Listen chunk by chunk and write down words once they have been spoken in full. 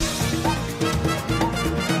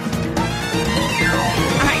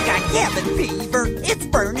Cabin fever, it's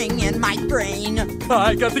burning in my brain.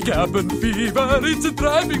 I got the cabin fever, it's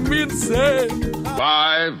driving me insane.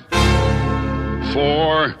 5,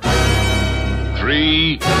 4,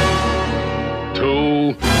 3,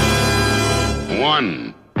 2,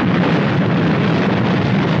 1.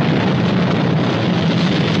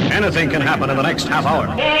 Anything can happen in the next half hour.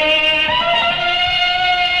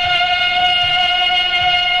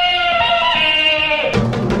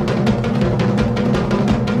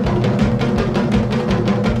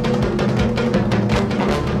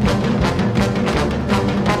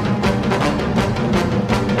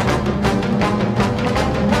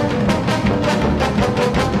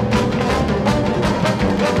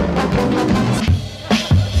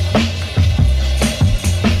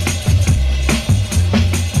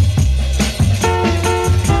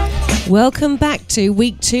 Welcome back to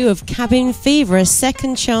week 2 of Cabin Fever, a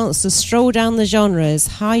second chance to stroll down the genres.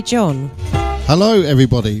 Hi, John. Hello,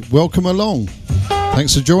 everybody. Welcome along.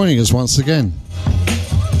 Thanks for joining us once again.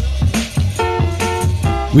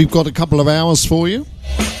 We've got a couple of hours for you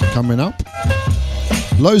coming up.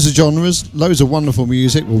 Loads of genres, loads of wonderful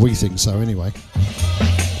music. Well, we think so anyway.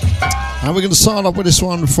 And we're going to start off with this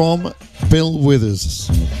one from Bill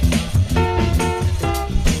Withers.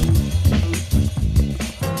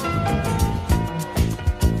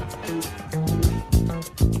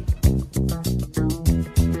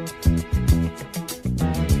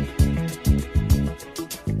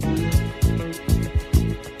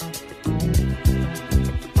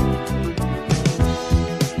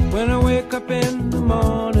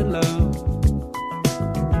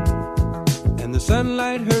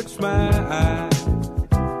 Sunlight hurts my eye,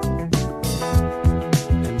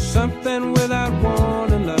 and something without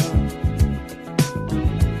wanting love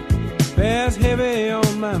bears heavy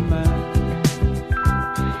on my mind.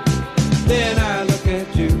 Then I look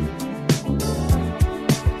at you,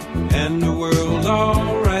 and the world's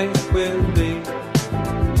alright with me.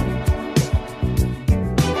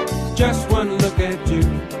 Just one look at you,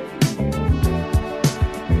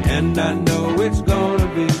 and I know it's gonna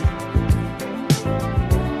be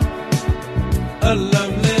a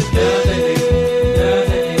lovely day.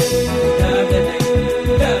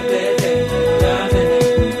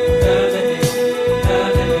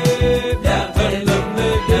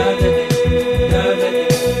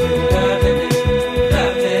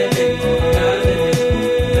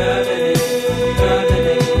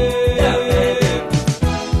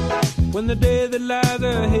 When the day that lies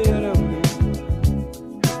ahead of me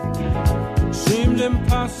seems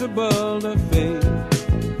impossible to face,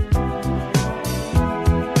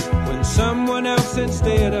 someone else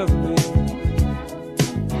instead of me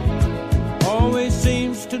always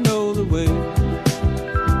seems to know the way.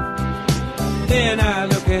 Then I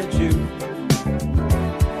look at you,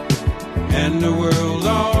 and the world's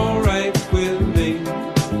alright with me.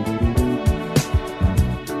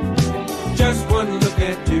 Just one look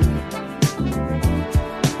at you,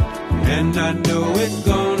 and I know it's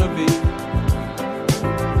gonna be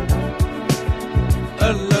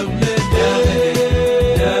a lovely day.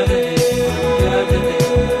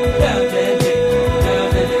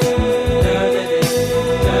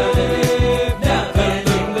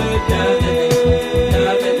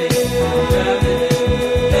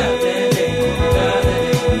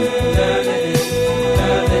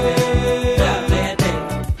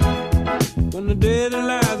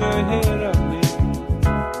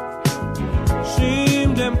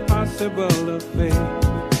 To fail.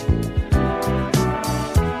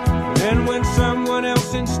 And when someone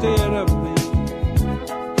else instead of me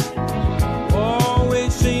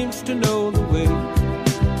always seems to know the way,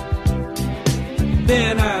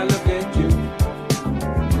 then I look at you,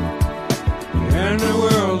 and the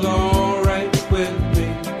world's alright with me.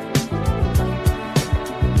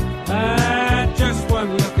 I just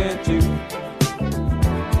one look at you,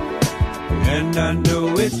 and I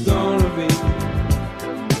know it's gonna be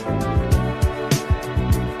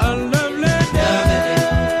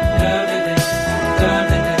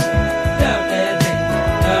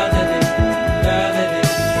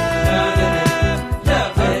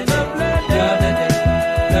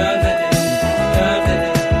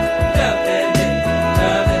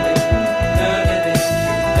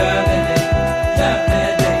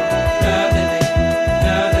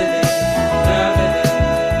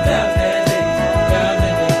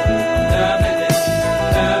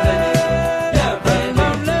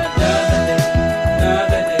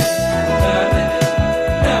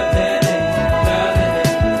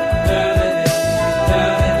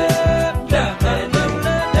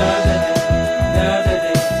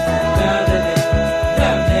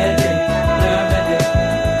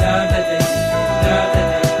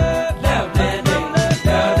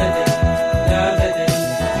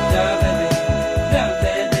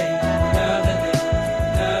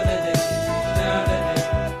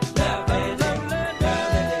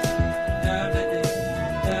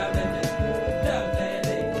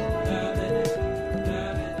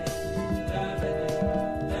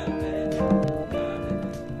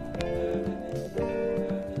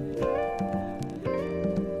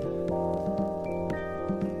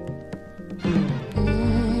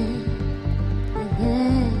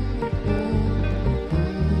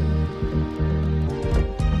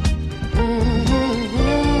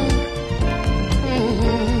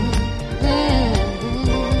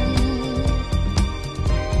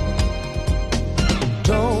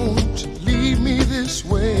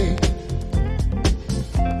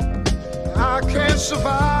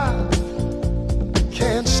survive,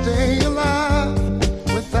 can't stay alive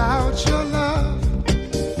without your love.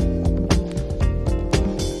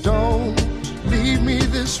 Don't leave me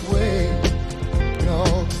this way,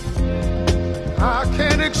 no. I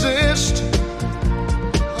can't exist,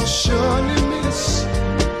 I'll surely miss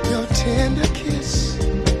your tender kiss.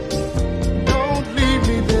 Don't leave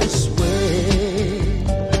me this way,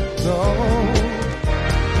 no.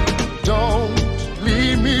 Don't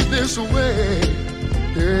leave me this way,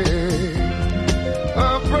 yeah.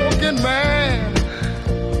 A broken man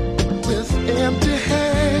with empty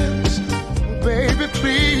hands, baby,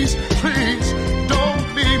 please, please, don't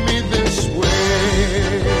leave me this way.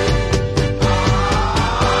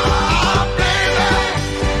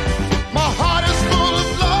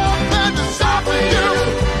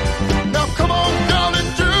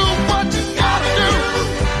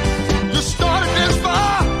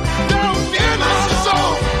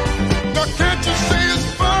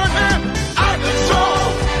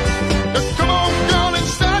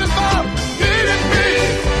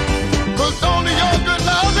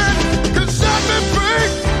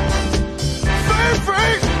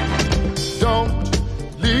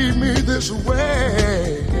 This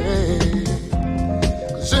way,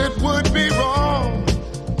 'cause it would be wrong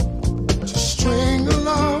to string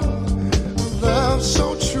along a love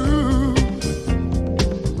so true.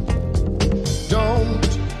 Don't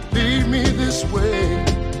leave me this way.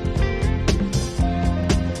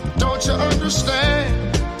 Don't you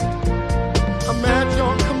understand? I'm at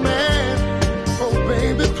your command. Oh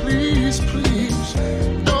baby, please, please,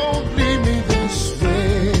 don't leave me this way.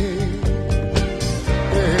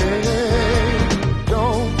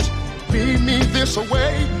 This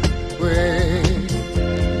away, way.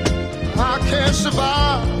 I can't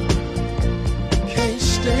survive, can't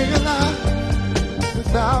stay alive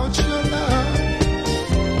without your love.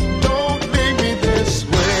 Don't leave me this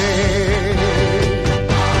way.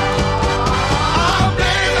 Oh,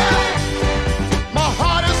 baby, my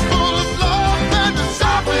heart is full of love and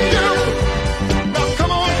desire for you. Now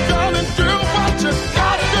come on, girl, and do what you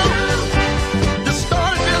gotta do. You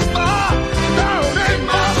started this fire down in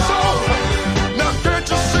my soul. Can't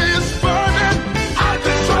you see it's burning out of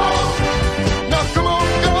control? Now come on,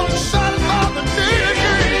 girl, and satisfy the need.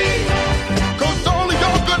 'Cause only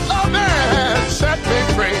your good love has set me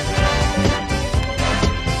free.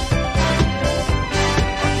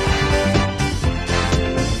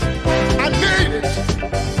 I need it.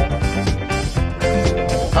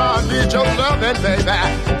 I need your loving, baby.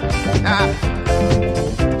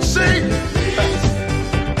 See,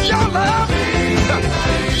 your love,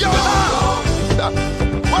 your love.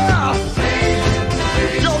 Well,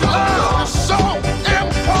 your love is so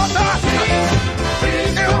important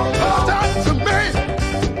to me.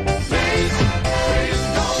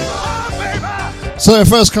 So our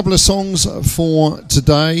first couple of songs for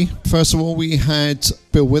today. First of all, we had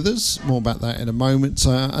Bill Withers, more about that in a moment,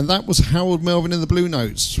 and that was Harold Melvin and the Blue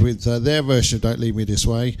Notes with their version of Don't Leave Me This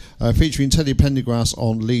Way, featuring Teddy Pendergrass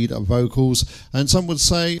on lead vocals, and some would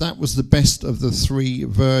say that was the best of the three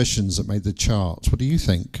versions that made the charts. What do you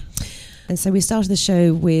think? And so we started the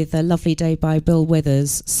show with A Lovely Day by Bill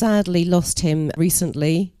Withers. Sadly lost him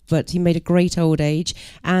recently, but he made a great old age,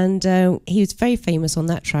 and he was very famous on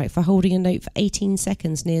that track for holding a note for 18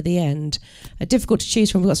 seconds near the end. Difficult to choose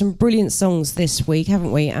from. We've got some brilliant songs this week,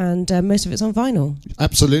 haven't we? And most of it's on vinyl.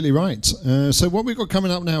 Absolutely right. So what we've got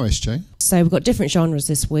coming up now, SJ? So we've got different genres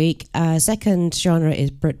this week. Second genre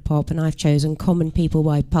is Britpop, and I've chosen Common People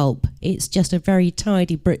by Pulp. It's just a very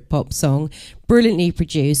tidy Britpop song, brilliantly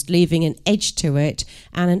produced, leaving an edge to it,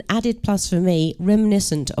 and an added plus for me,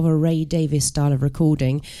 reminiscent of a Ray Davies style of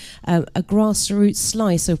recording. A grassroots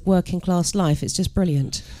slice of working class life. It's just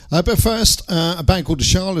brilliant. But first, a band called The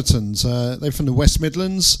Charlatans. They're from the West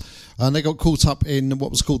Midlands, and they got caught up in what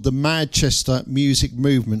was called the Manchester music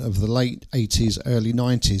movement of the late 80s, early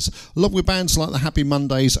 90s, along with bands like the Happy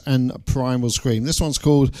Mondays and Primal Scream. This one's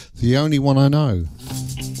called The Only One I Know.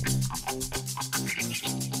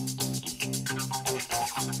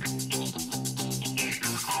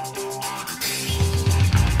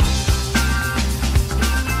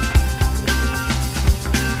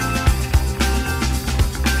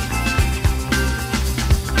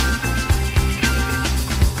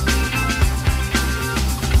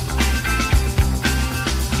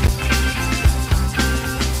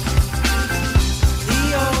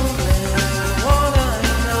 The only one I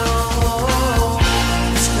know.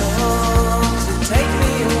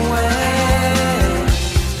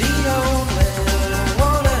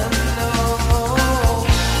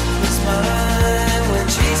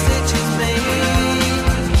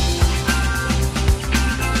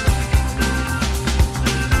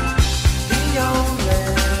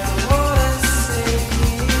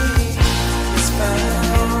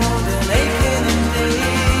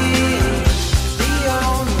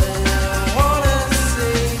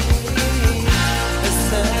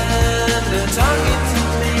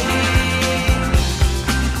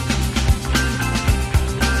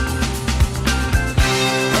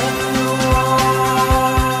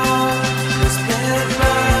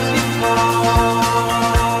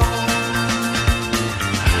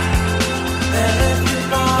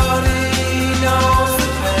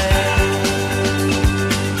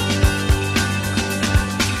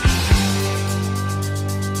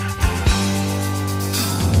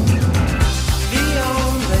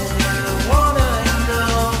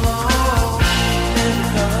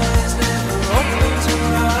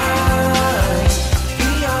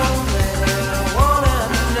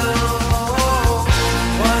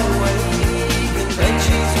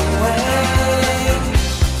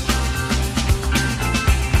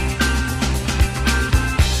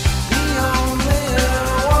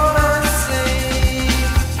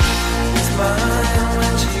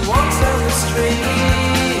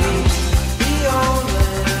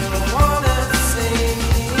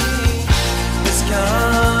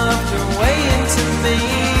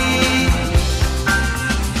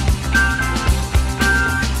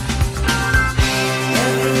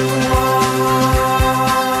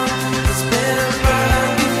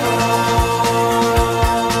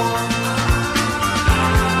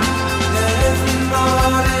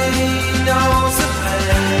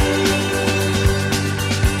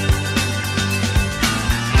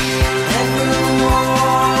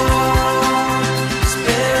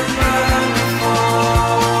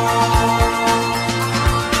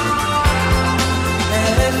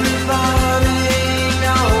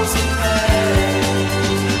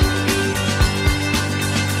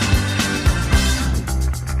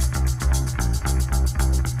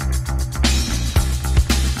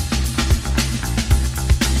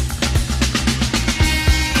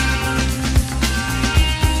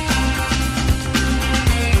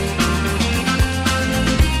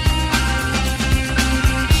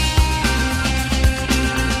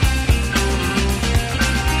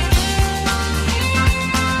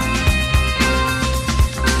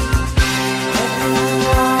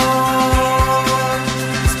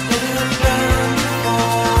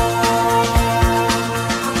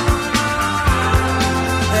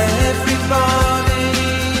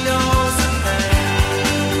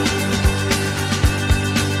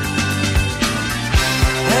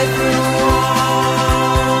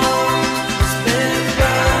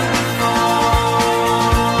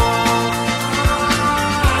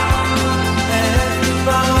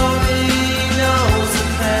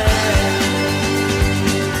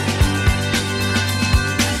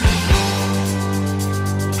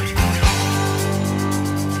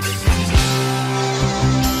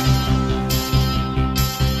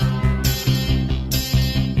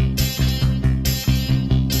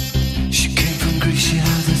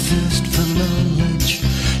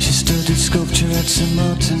 at St.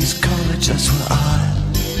 Martin's College, that's where I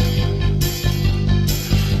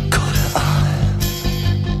caught her eye.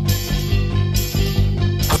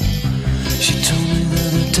 She told me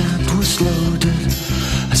that her dad was loaded.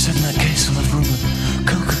 I said, in that case I'll have rum and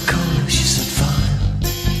Coca-Cola. She said, fine.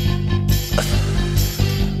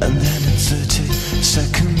 And then in 30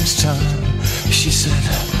 seconds time, she said,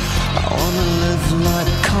 I wanna live like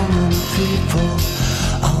common people.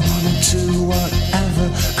 I wanna do whatever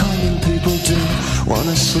common people do.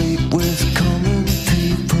 Wanna sleep with common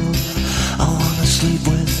people. I wanna sleep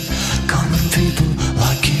with common people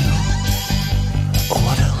like you.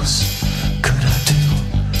 What else could I do?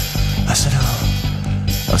 I said,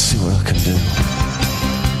 I'll see what I can do.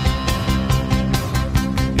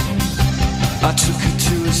 I took her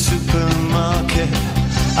to a supermarket.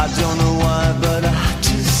 I don't know why, but I had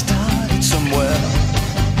to start it somewhere.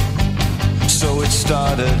 So it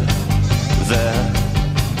started there.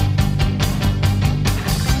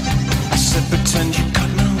 I said, pretend you got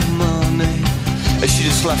no money. And she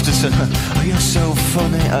just laughed and said, oh, you're so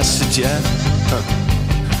funny. I said, yeah.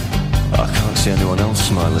 I can't see anyone else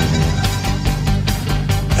smiling here.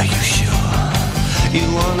 Are you sure? You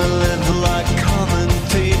wanna live like common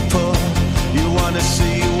people. You wanna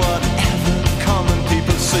see whatever common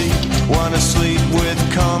people see. Wanna sleep with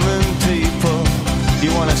common people.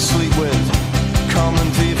 You wanna sleep with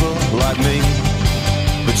common people like me.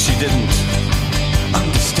 But she didn't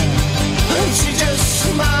understand. And she just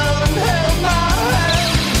smiled and held my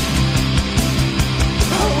hand.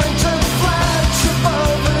 I went to flash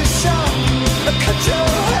above the shop. I cut your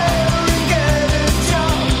hair and get a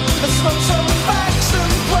job. I smoke some facts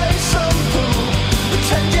and play some pool.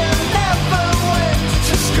 Pretend you never went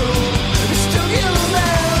to school. Still you'll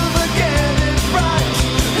never get it right.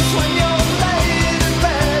 It's when you're laid in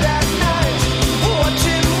bed at night,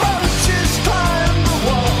 watching roaches climb the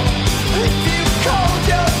wall. If you called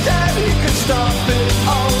your dad, he could stop it.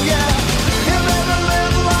 Oh yeah. You'll never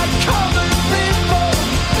live like common people.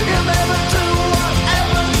 You'll never do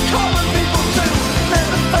whatever common people do.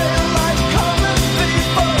 Never fail like common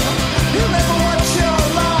people. You'll never watch your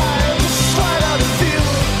lives slide out of view.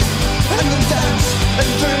 And then dance and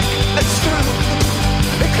drink and screw.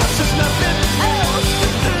 Because there's nothing else to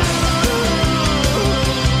do.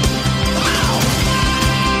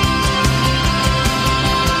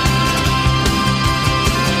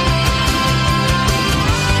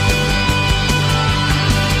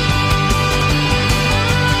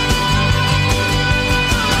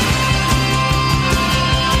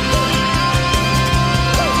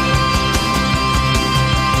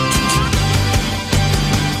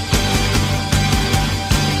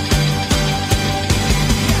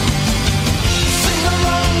 Sing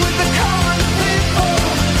along with the common people.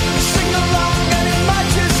 Sing along and it might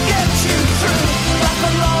just get you through. Laugh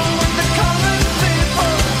along with the common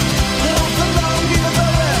people. Laugh along even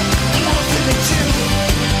though they're laughing at you.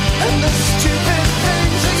 And the stupid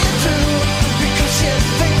things that you do. Because you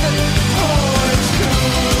think that, oh, it's cool.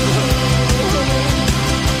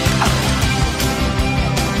 I live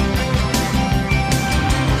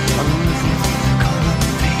with common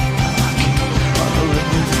people like you. I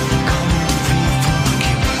live with common people like you. I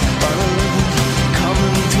live with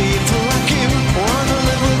common people like you. Wanna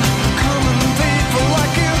live with common people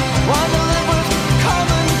like you. Wanna live with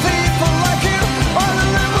common people like you. Wanna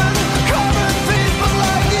live with common people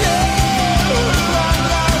like you. La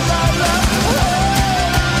la la la. La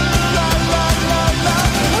la la la.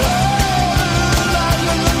 La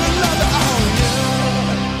la la la. Oh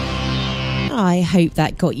yeah. I hope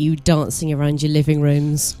that got you dancing around your living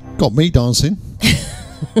rooms. Got me dancing.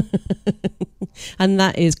 And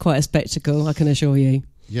that is quite a spectacle, I can assure you.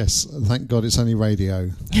 Yes, thank God it's only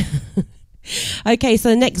radio. Okay, so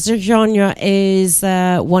the next genre is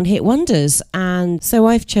one-hit wonders. And so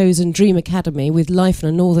I've chosen Dream Academy with Life in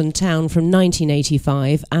a Northern Town from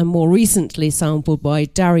 1985 and more recently sampled by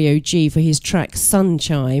Dario G for his track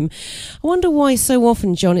Sunchime. I wonder why so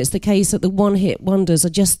often, John, it's the case that the one-hit wonders are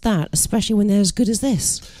just that, especially when they're as good as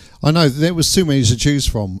this. I know there was too many to choose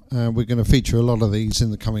from. We're going to feature a lot of these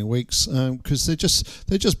in the coming weeks because they're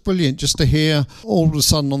just brilliant. Just to hear all of a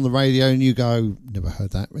sudden on the radio and you go, never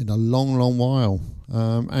heard that in a long, long while.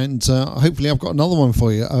 And hopefully I've got another one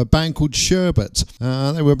for you. A band called Sherbet.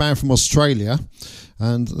 They were a band from Australia,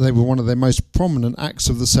 and they were one of their most prominent acts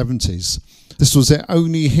of the 70s. This was their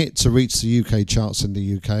only hit to reach the UK charts in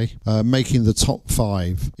the UK, making the top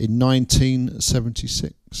 5 in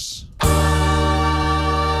 1976.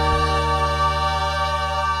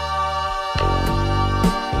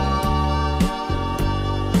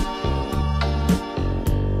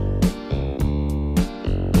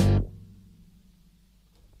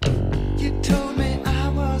 You told me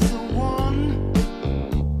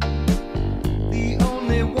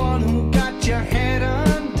head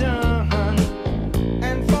undone.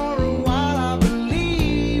 And for a while I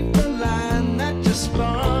believed the line that you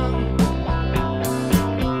spun.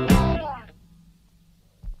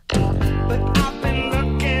 But I've been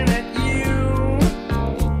looking at you,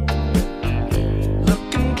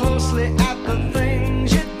 looking closely at the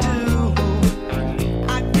things you do.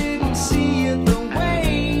 I didn't see it the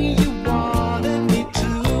way you wanted me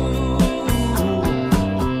to.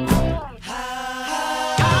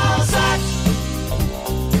 How's that?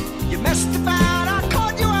 You messed about, I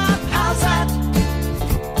caught you out. How's that?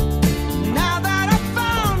 Now that I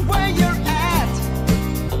found where you're at,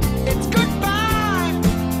 it's goodbye.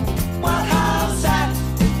 Well, how's that?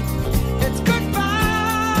 It's goodbye.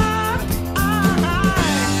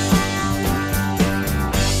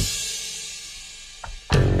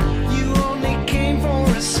 You only came for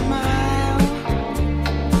a smile,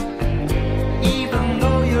 even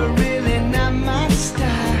though you're really not my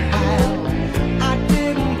style. I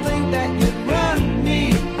didn't think that you'd run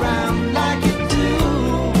me round like you do.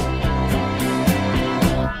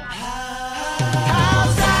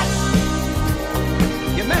 How's that?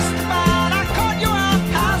 You messed about, I caught you out.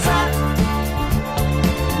 How's that?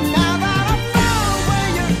 Now that I found where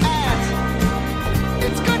you're at,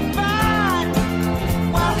 it's goodbye.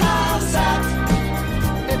 Well, how's that?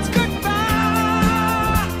 It's goodbye.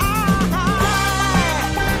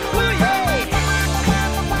 Ooh, yeah.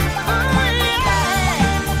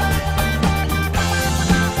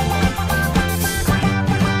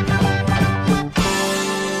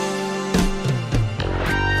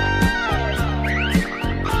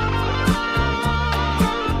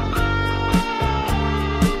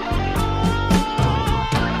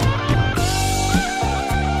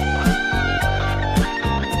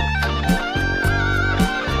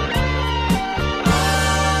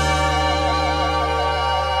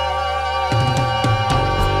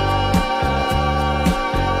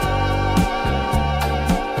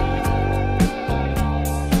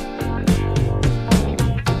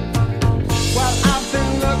 While I've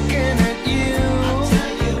been looking at you, I'll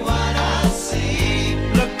tell you what I see.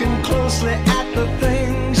 Looking closely at the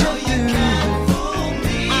things you do. Can't fool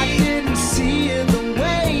me. I didn't see it the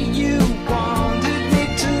way you wanted me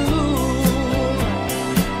to.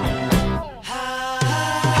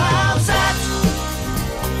 How's that?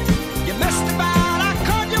 You messed about, I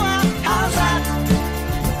caught you out. How's that?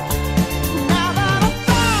 Now that I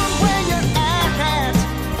found where you're at,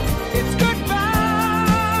 it's goodbye.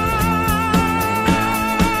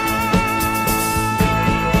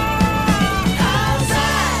 How's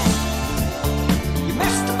that? You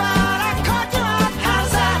messed about, I caught you out.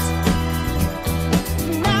 How's that?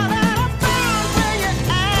 Now that I found where you're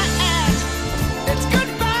at, it's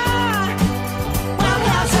goodbye. Well,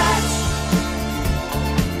 how's that?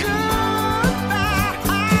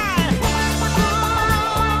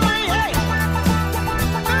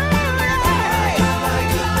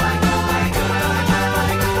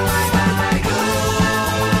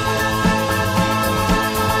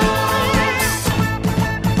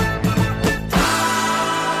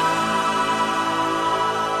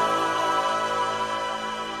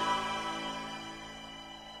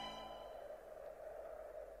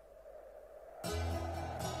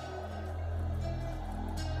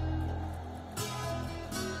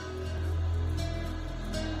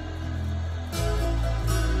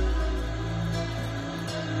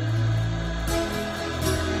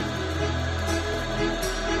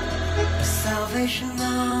 The Salvation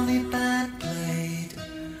Army band played,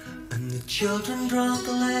 and the children drank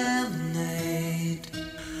the lemonade,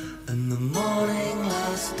 and the morning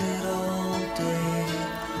lasted all day,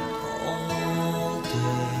 all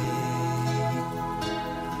day.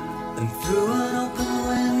 And through an open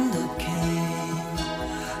window came,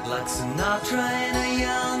 like Sinatra in a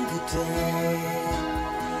younger day,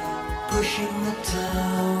 pushing the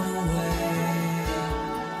town away.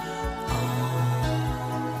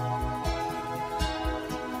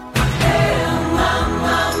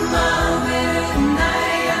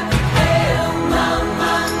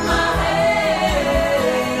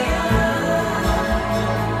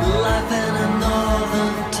 Life in a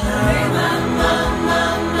northern town.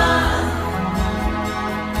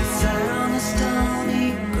 He sat on the stony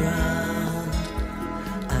ground,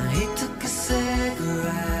 and he took a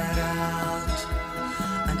cigarette out,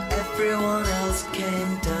 and everyone else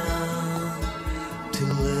came down to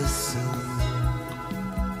listen.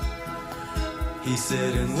 He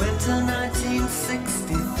said in winter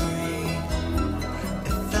 1963,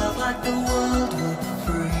 it felt like the world would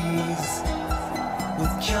freeze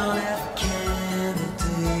with John F.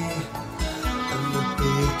 Kennedy and the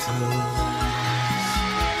Beatles.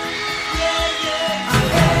 Yeah, yeah.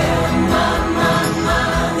 Hey, mama.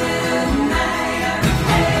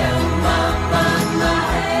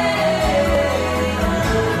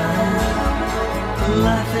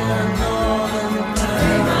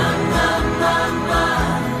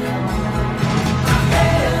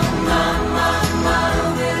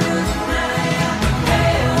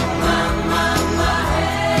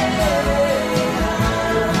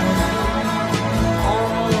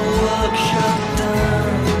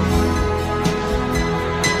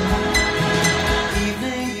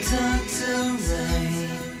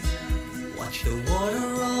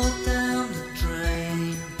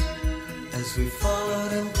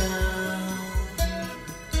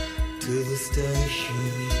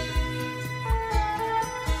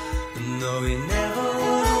 though he never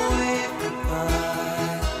would wave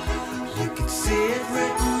goodbye. You could see it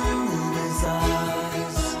written in his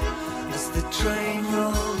eyes as the train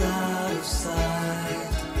rolled out of sight.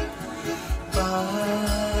 Bye.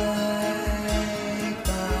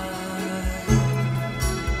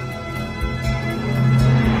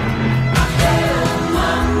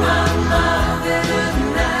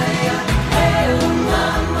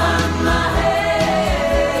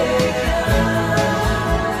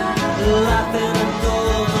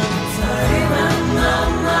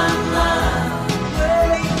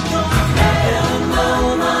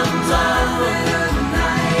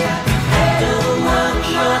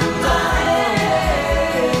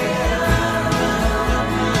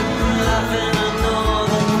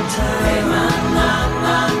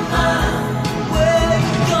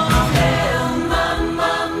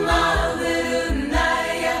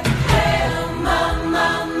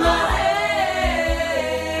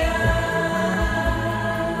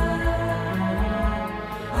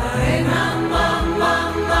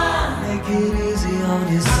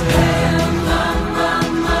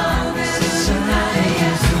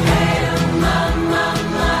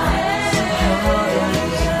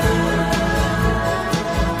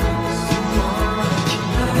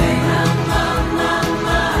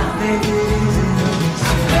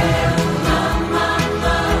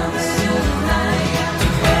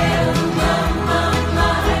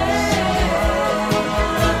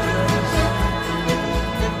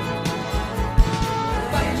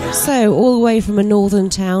 So, all the way from a northern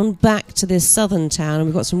town back to this southern town, and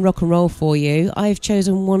we've got some rock and roll for you. I've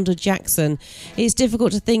chosen Wanda Jackson. It's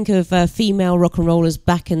difficult to think of female rock and rollers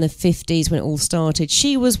back in the 50s when it all started.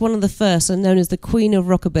 She was one of the first and known as the Queen of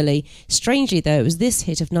Rockabilly. Strangely, though, it was this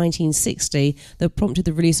hit of 1960 that prompted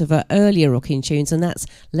the release of her earlier rocking tunes, and that's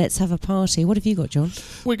Let's Have a Party. What have you got, John?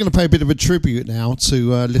 We're going to pay a bit of a tribute now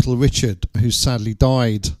to Little Richard, who sadly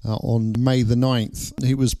died on May the 9th.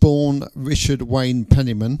 He was born Richard Wayne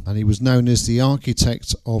Penniman, and he was known as the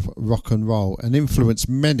architect of rock and roll and influenced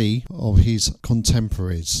many of his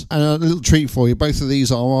contemporaries. And a little treat for you, both of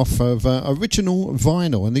these are off of original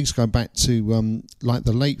vinyl, and these go back to like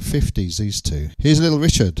the late 50s, these two. Here's Little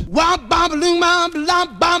Richard. Wop, bop, loom, bop,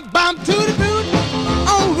 lop, bop, bop, to the boot,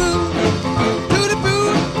 oh, rude, to the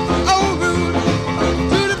boot, oh, rude,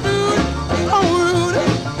 to the boot, oh, rude,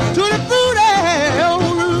 to the boot, oh,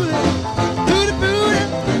 rude, to the boot,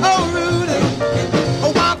 oh, rude.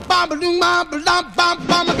 Oh, wop, bop, loom, bop, lop, bop,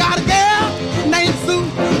 bop, I got a girl named Sue.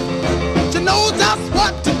 She knows just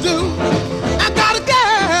what to do. I got a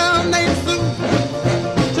girl named Sue.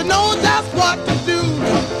 She knows just what to do.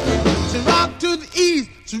 She rock to the east,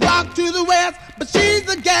 she rock to the west, but she's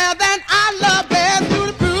the gal that I love best. To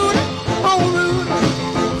the booty, oh Rudy,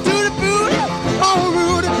 to the booty, oh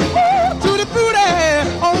Rudy, to the booty,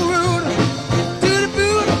 oh Rudy, to the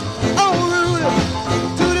booty, oh Rudy,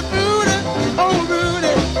 to the booty, oh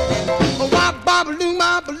Rudy. Oh, wop, bop, loom,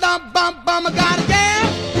 bop, lop, bop, bop, I got a gal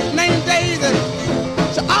named Daisy.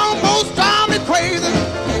 She almost drive me crazy.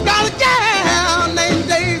 Got a gal named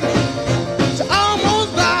Daisy. She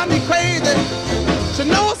almost drive me crazy. She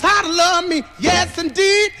knows how to love me, yes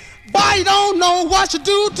indeed. Boy, you don't know what she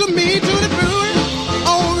do to me. To the booty,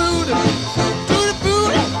 oh Rudy, to the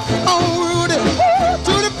booty, oh Rudy,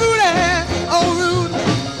 to the booty, oh Rudy,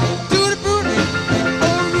 to the booty,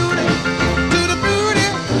 oh Rudy, to the booty,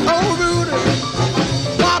 oh Rudy.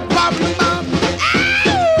 Bop, bop, bop.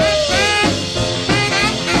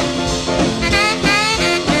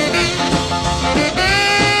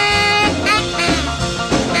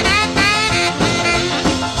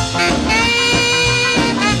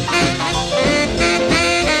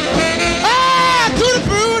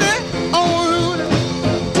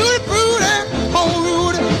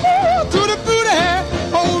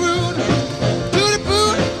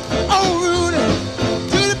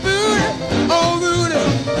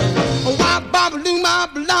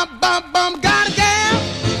 Got a gal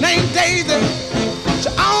named Daisy. She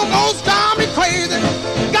almost drive me crazy.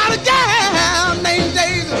 Got a gal named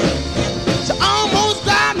Daisy. She almost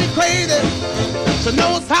drive me crazy. She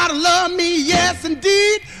knows how to love me, yes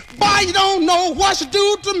indeed. Boy, you don't know what she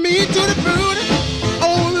do to me. To the booty,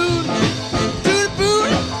 oh Rudy, to the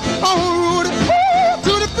booty, oh Rudy,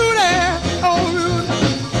 to the booty, oh Rudy,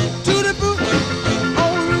 to the booty,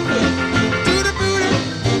 oh Rudy, to the booty,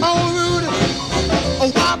 oh Rudy. Oh,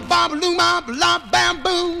 wop, bop, loom, bop, lop, bam,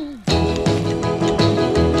 boom.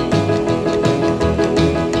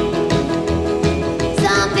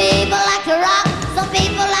 Some people like to rock, some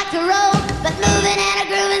people like to roll, but moving and a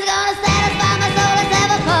grooving's gonna satisfy my soul. Let's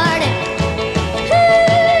have a party.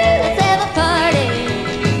 Let's have a party.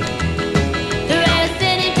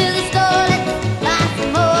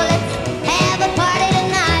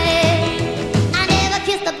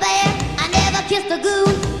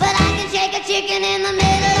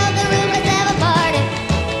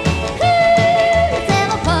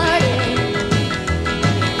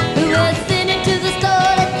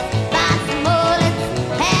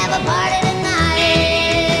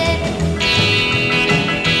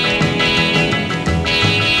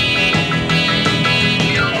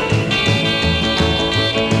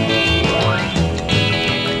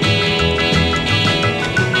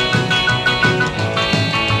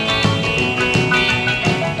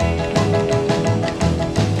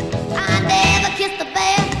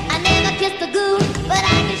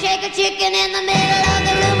 chicken in the middle of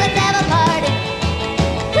the room. Let's have a party.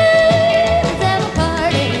 Let's have a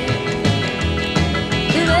party.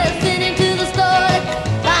 We're sitting to the store. Let's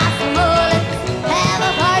buy some more. Let's have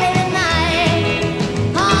a party tonight.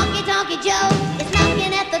 Honky Tonky Joe is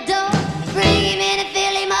knocking at the door. Bring him in and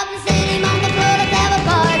fill him up and sit him on the floor. Let's have a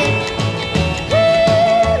party.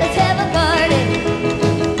 Let's have a party.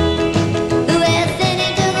 We're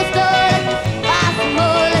sitting to the store. Let's buy some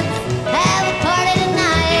more. Let's have a party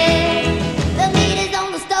tonight. The meat is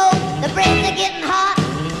on the stove. The breads are getting hot.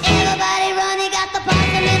 Everybody run. He got the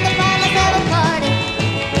possum in the pot. Let's have a party.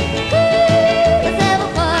 Let's have a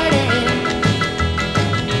party.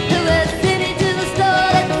 We're sitting to the store.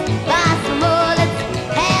 Let's buy some more. Let's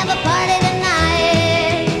have a party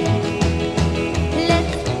tonight.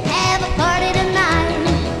 Let's have a party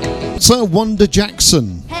tonight. So Wanda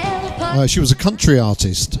Jackson. Have a party. She was a country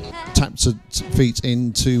artist. Tapped her feet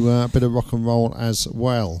into a bit of rock and roll as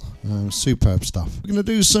well. Superb stuff. We're going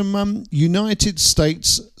to do some United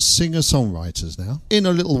States singer-songwriters now. In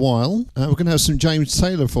a little while, we're going to have some James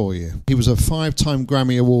Taylor for you. He was a 5-time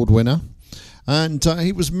Grammy Award winner. And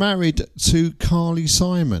he was married to Carly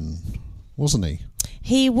Simon, wasn't he?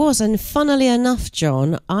 He was, and funnily enough,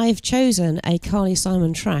 John, I've chosen a Carly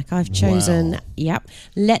Simon track. I've chosen,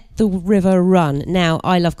 Let the River Run. Now,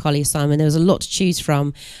 I love Carly Simon. There was a lot to choose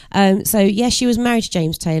from. She was married to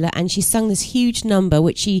James Taylor, and she sung this huge number,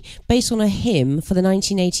 which she based on a hymn for the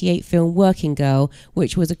 1988 film Working Girl,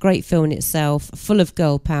 which was a great film in itself, full of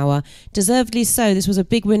girl power. Deservedly so, this was a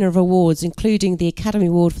big winner of awards, including the Academy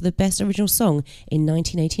Award for the Best Original Song in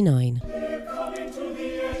 1989.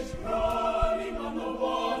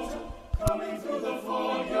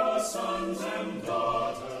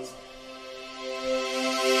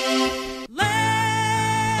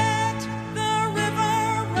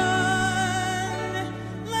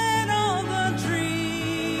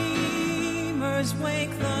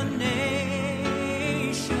 Wake the nation,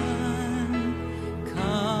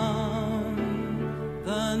 come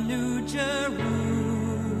the new Jerusalem.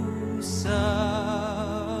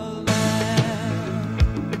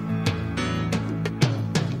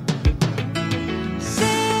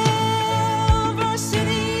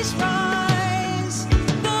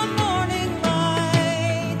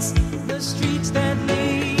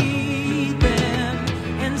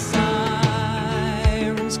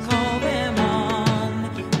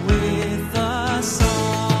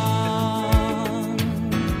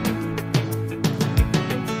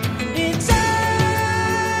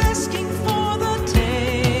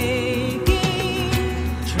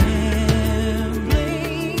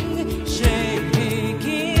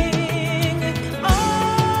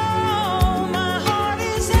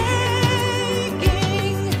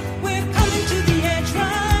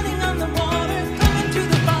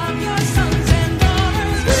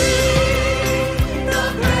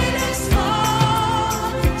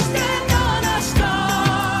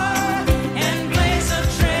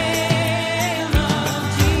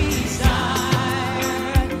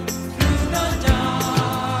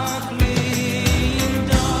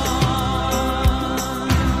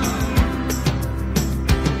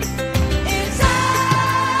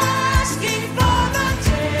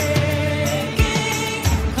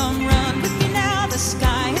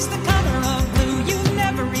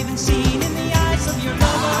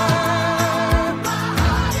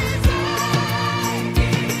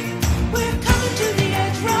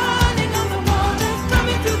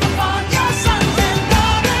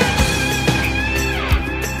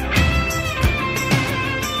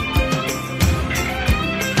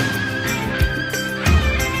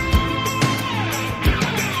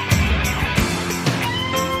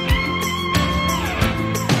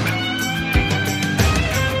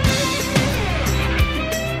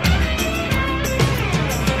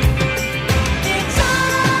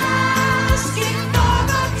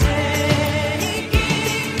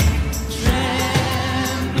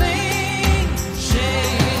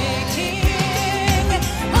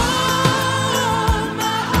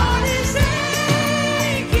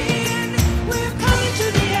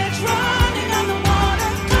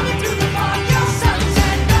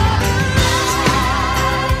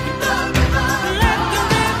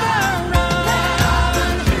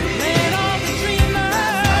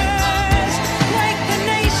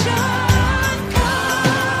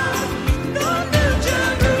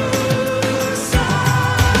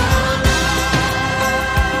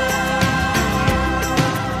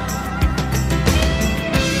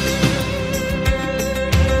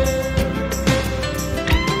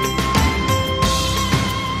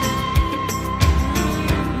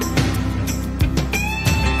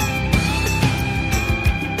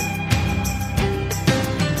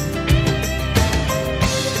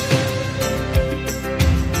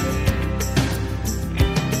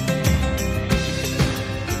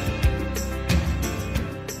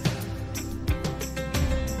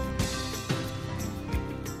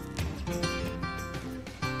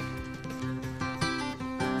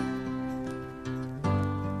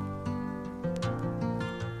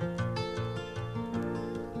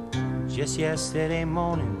 Just yesterday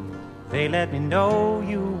morning, they let me know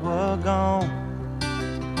you were gone.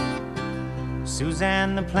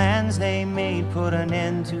 Suzanne, the plans they made put an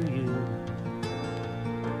end to you.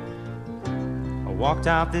 I walked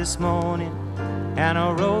out this morning and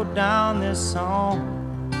I wrote down this song.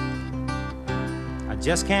 I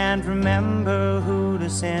just can't remember who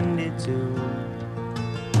to send it to.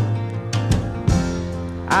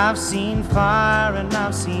 I've seen fire and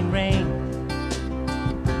I've seen rain.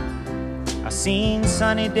 I've seen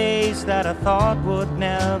sunny days that I thought would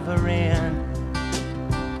never end.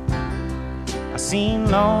 I've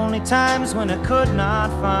seen lonely times when I could not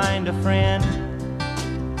find a friend.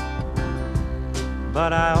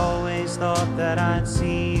 But I always thought that I'd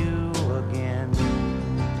see you again.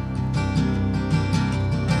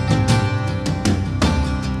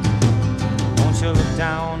 Won't you look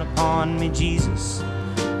down upon me, Jesus?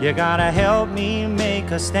 You gotta help me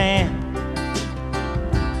make a stand.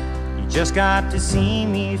 You just got to see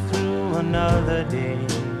me through another day.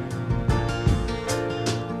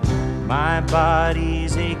 My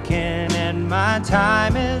body's aching and my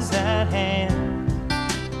time is at hand.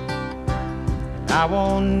 I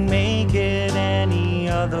won't make it any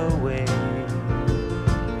other way.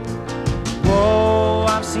 Whoa,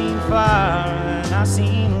 I've seen fire and I've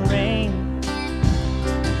seen rain.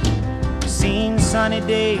 I've seen sunny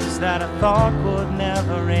days that I thought would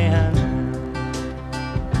never end.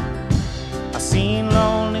 I've seen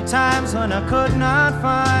lonely times when I could not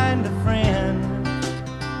find a friend.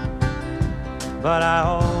 But I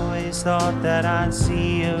always thought that I'd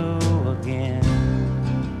see you again.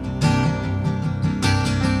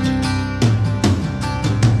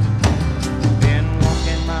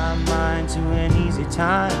 To an easy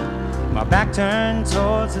time, my back turned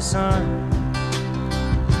towards the sun.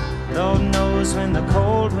 Lord knows when the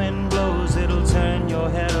cold wind blows, it'll turn your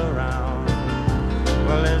head around.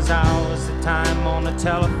 Well, there's hours of time on the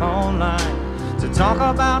telephone line to talk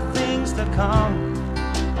about things to come.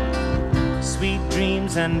 Sweet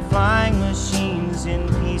dreams and flying machines in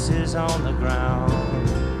pieces on the ground.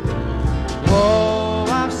 Whoa,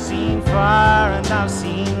 I've seen fire and I've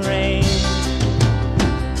seen rain.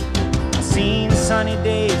 Seen sunny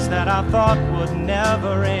days that I thought would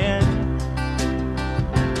never end.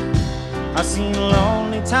 I've seen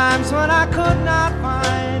lonely times when I could not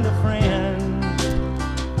find a friend.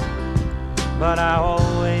 But I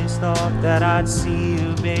always thought that I'd see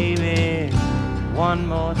you, baby, one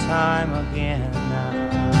more time again.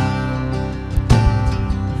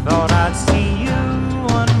 Thought I'd see you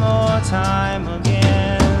one more time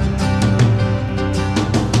again.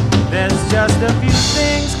 There's just a few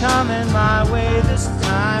things coming my way this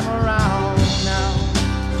time around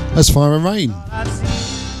now. That's Fire and Rain.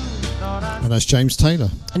 And that's James Taylor.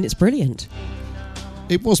 And it's brilliant.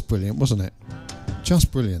 It was brilliant, wasn't it?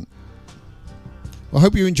 Just brilliant. Well, I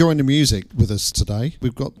hope you're enjoying the music with us today.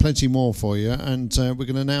 We've got plenty more for you, and we're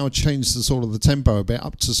going to now change the sort of the tempo a bit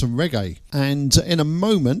up to some reggae. And in a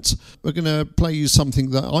moment, we're going to play you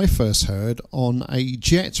something that I first heard on a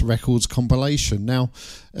Jet Records compilation. Now,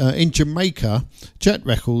 in Jamaica, Jet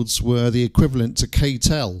Records were the equivalent to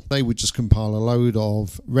K-Tel. They would just compile a load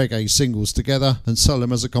of reggae singles together and sell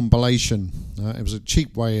them as a compilation. It was a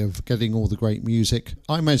cheap way of getting all the great music.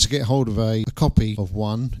 I managed to get hold of a copy of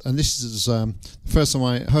one, and this is the first time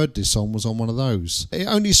I heard this song was on one of those. It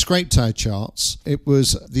only scraped our charts. It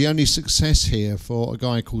was the only success here for a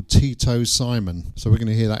guy called Tito Simon. So we're going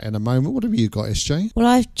to hear that in a moment. What have you got, SJ? Well,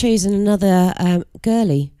 I've chosen another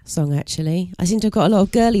girly song, actually. I seem to have got a lot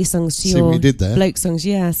of girly songs to your bloke songs.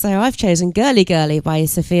 Yeah, so I've chosen Girly Girly by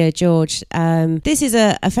Sophia George. This is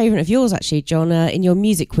a favourite of yours, actually, John, in your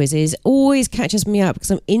music quizzes. Always catches me up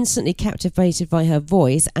because I'm instantly captivated by her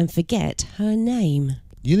voice and forget her name.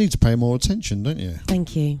 You need to pay more attention, don't you?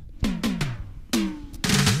 Thank you.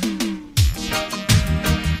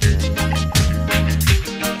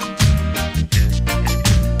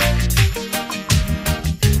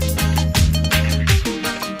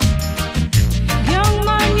 Young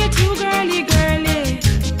man, you're too girly, girly.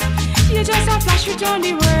 You just a flash it on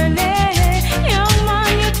the whirly. Young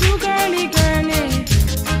man, you're too girly, girly.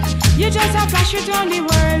 You just a flash it on the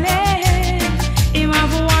whirly. Him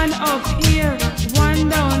have one up here, one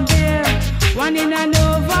down there, one in a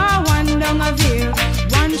Nova, one down a Veer.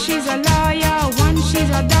 One she's a lawyer, one she's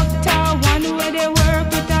a doctor, one where they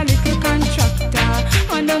work with a little contractor.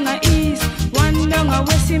 One down a east, one down a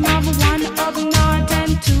west, him have one up north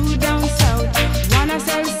and two down south. One a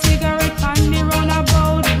sell cigarette on the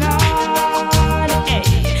runabout, Lord. Hey,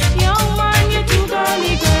 young man, you too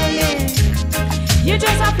girly, girly. You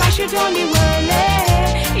just a flash it on the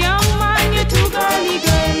whirly. Young man, you too girly,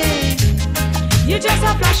 girly. You just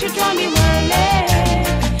just a flash it on the world.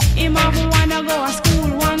 Him have wanna go to school,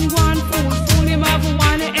 one go and fool. Him have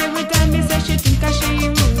wanna every time me say she think a she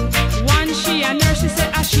rude. One she a nurse, she say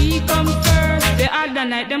a she come first. The other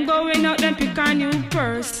night them going out, them pick a new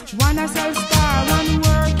purse. One a sell star, one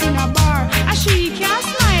work in a bar. A she can't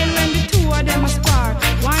smile when the two of them a spar.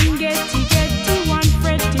 One getty, one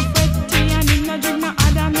fretty, and him no drink no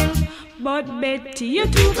other milk. But Betty, you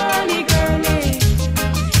too girly, girly.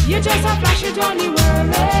 You just a flash it on the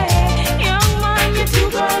world, young man, you too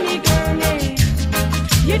girly, girly.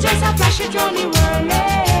 You just a flash it on the world,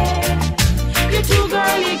 you too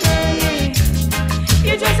girly, girly.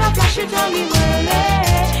 You just a flash it on the world,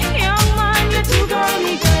 young man, you too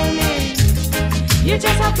girly, girly. You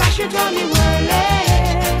just a flash it on the world.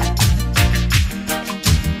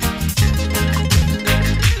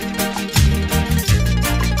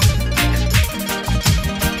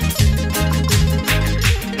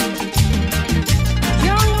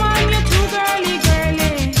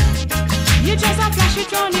 You just a flash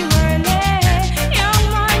it on the world, young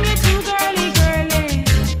man, you too girly, girly.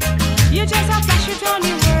 You just a flash it on the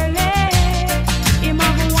world. Him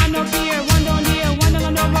have one up here, one down here, one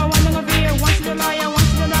down over, one down over here. One to the lawyer, one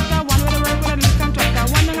to the doctor, one with the work with a lead contractor.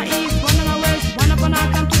 One down the east, one down the west, one up on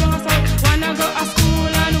north and two down the south. One go to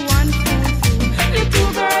school and one fool. You too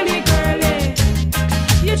girly, girly.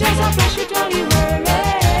 You just a flash it on the world,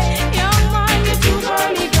 young man, you too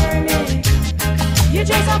girly, girly. You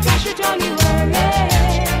just a flash it on the world.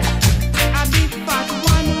 A big fat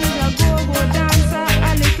one who's a go-go dancer,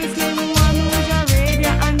 a little slim one who's a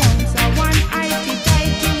radio announcer, one IT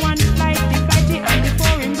tighty, one flighty, and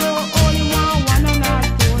before him go only one on our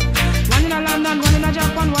boat. One in a London, one in a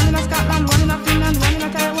Japan, one in a Scotland, one in a Finland, one in a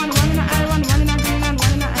Taiwan, one in a Ireland, one in a Greenland,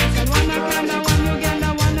 one in a Iceland, one in Canada, one in Uganda,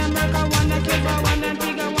 one in America, one in Cuba, one in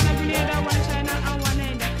Antigua, one in Grenada, one in China, and one in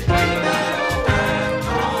India.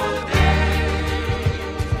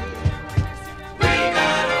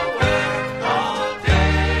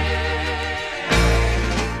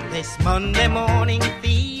 This Monday morning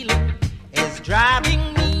feeling is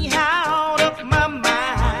driving me out of my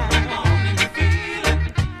mind.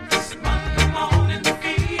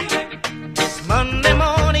 This Monday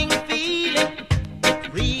morning feeling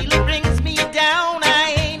really brings me down.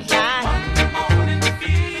 I ain't lying.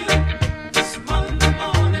 This Monday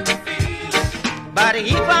morning feeling. But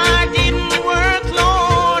if I didn't work,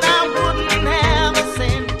 Lord, I wouldn't have a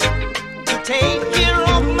cent to take care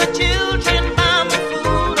of my children.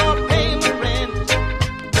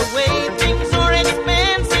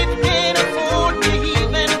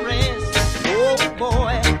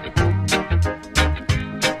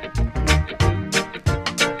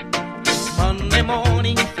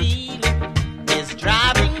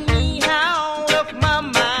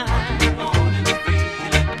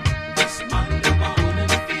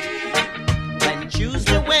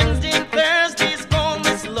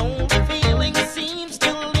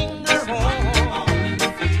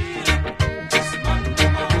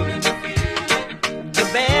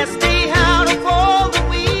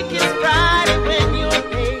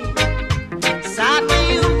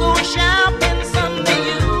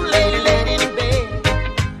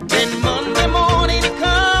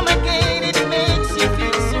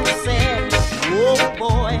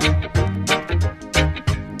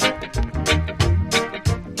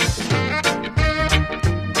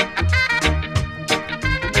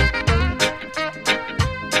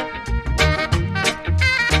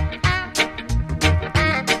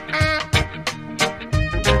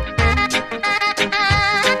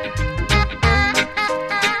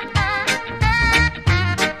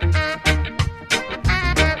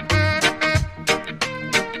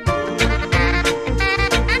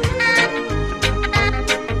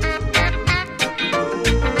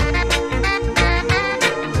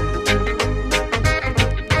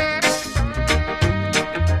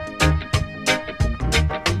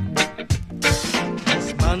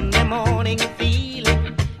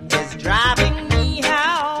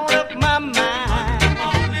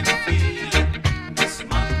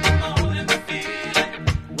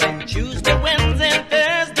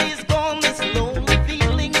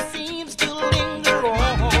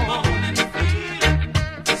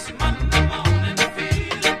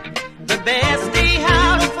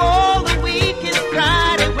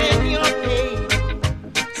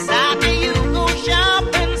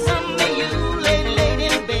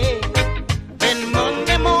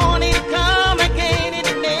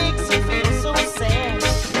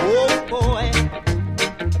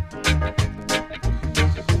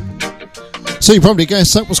 So you probably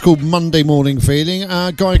guessed that was called Monday Morning Feeling.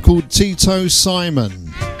 A guy called Tito Simon.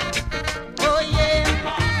 Oh yeah,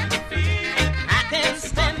 I can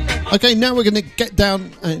Okay, now we're going to get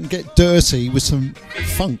down and get dirty with some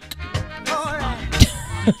funk.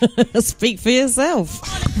 Speak for yourself.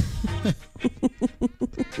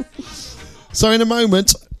 So in a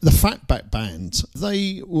moment, the Fatback Band,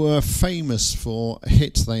 they were famous for a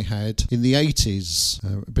hit they had in the 80s,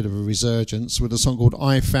 a bit of a resurgence, with a song called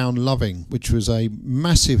I Found Loving, which was a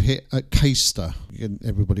massive hit at Caister.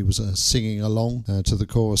 Everybody was singing along to the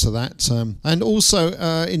chorus of that. And also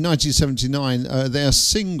in 1979, their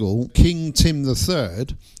single, King Tim III,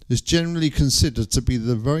 is generally considered to be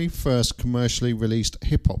the very first commercially released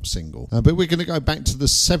hip-hop single. But we're going to go back to the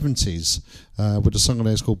 70s with a song on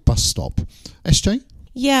there called Bus Stop. SJ?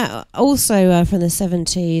 Yeah, also from the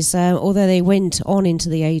 70s, although they went on into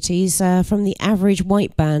the 80s, from the Average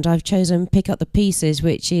White Band, I've chosen Pick Up the Pieces,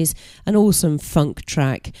 which is an awesome funk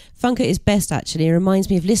track. Funk at its best, actually. It reminds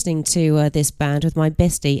me of listening to this band with my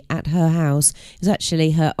bestie at her house. It was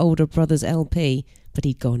actually her older brother's LP, but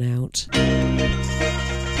he'd gone out.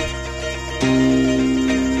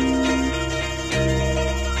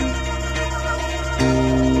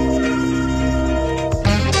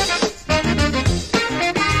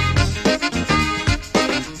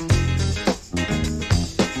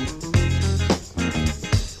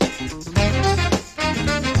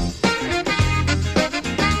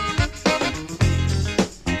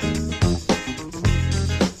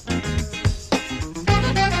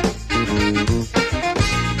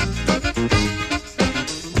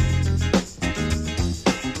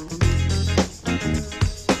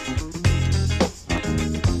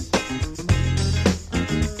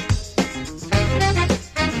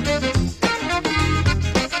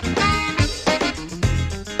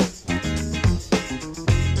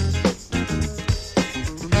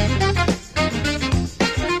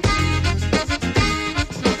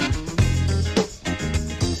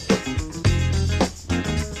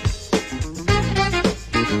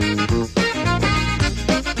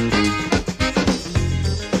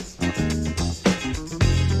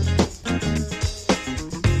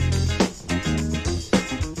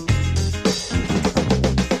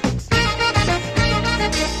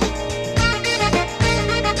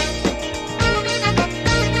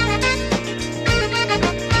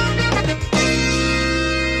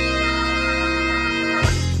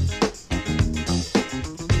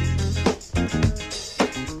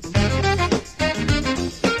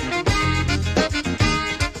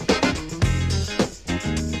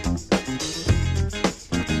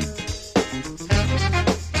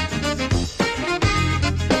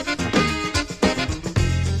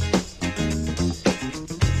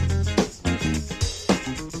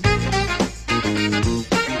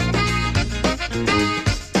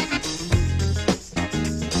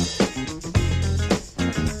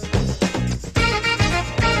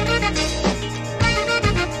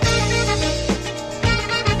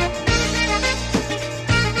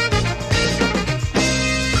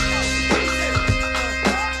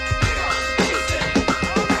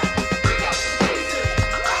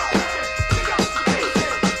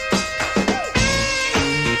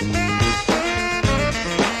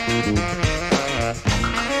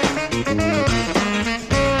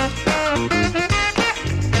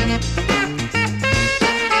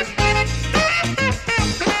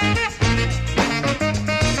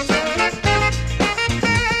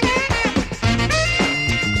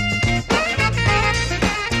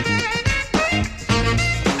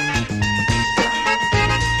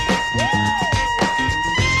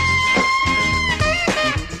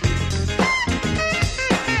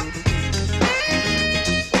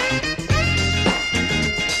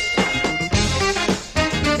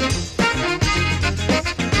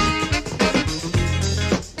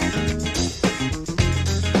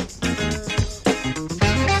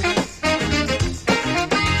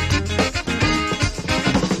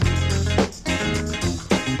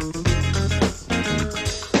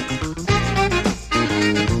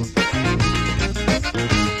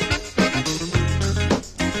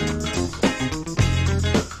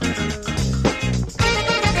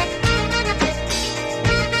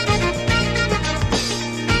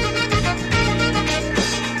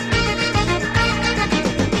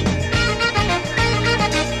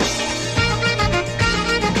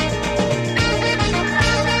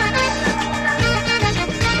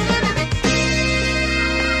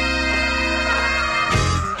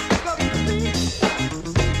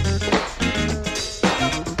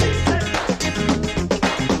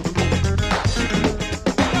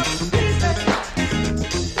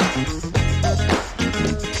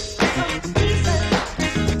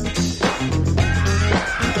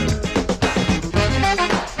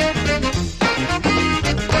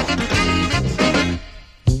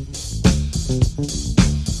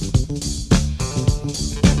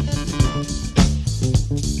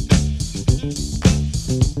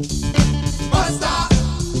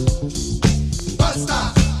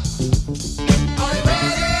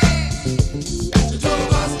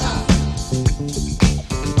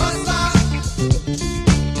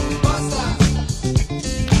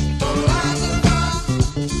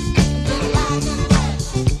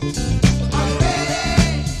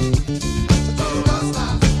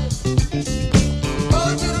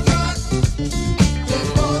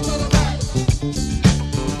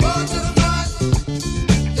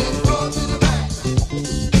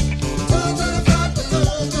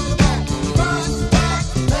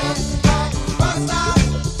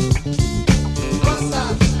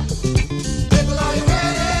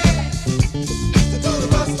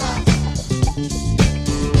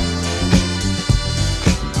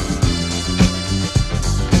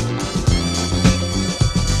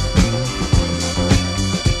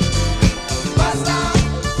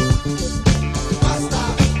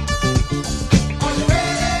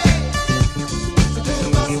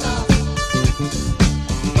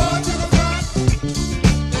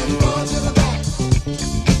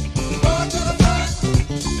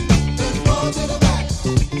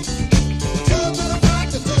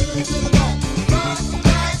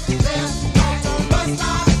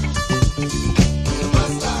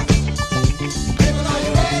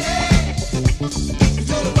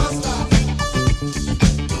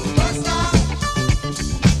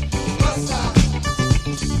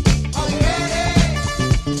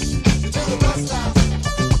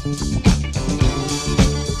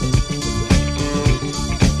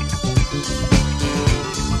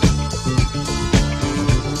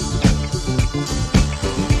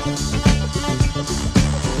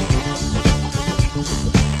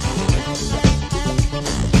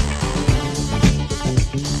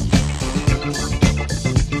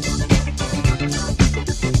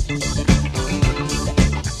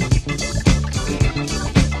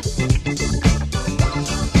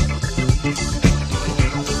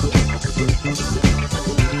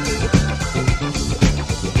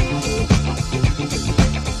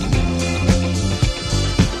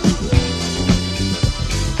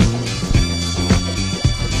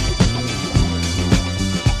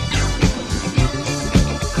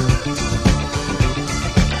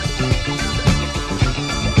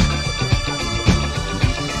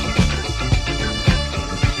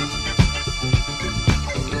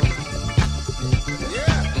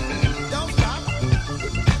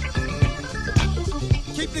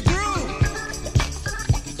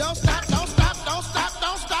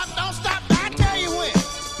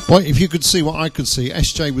 Well, if you could see what I could see,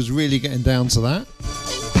 SJ was really getting down to that.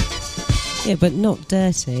 Yeah, but not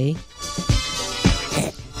dirty.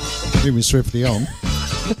 Moving swiftly on.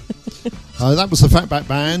 That was the Fatback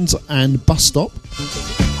Band and Bus Stop.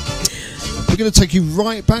 We're going to take you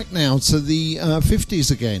right back now to the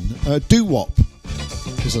 50s again. Doo-wop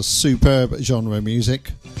is a superb genre of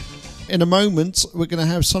music. In a moment, we're going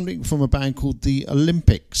to have something from a band called the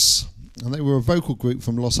Olympics. And they were a vocal group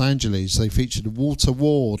from Los Angeles. They featured Walter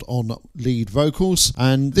Ward on lead vocals.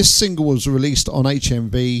 And this single was released on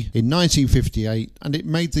HMV in 1958. And it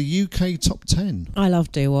made the UK top 10. I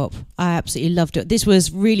love doo-wop. I absolutely loved it. This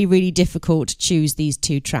was really, really difficult to choose these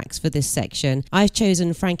two tracks for this section. I've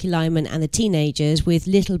chosen Frankie Lyman and the Teenagers with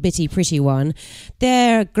Little Bitty Pretty One.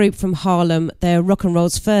 They're a group from Harlem. They're rock and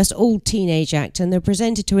roll's first all-teenage act. And they're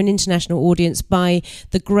presented to an international audience by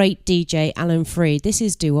the great DJ Alan Freed. This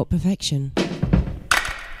is Doo-wop Perfection.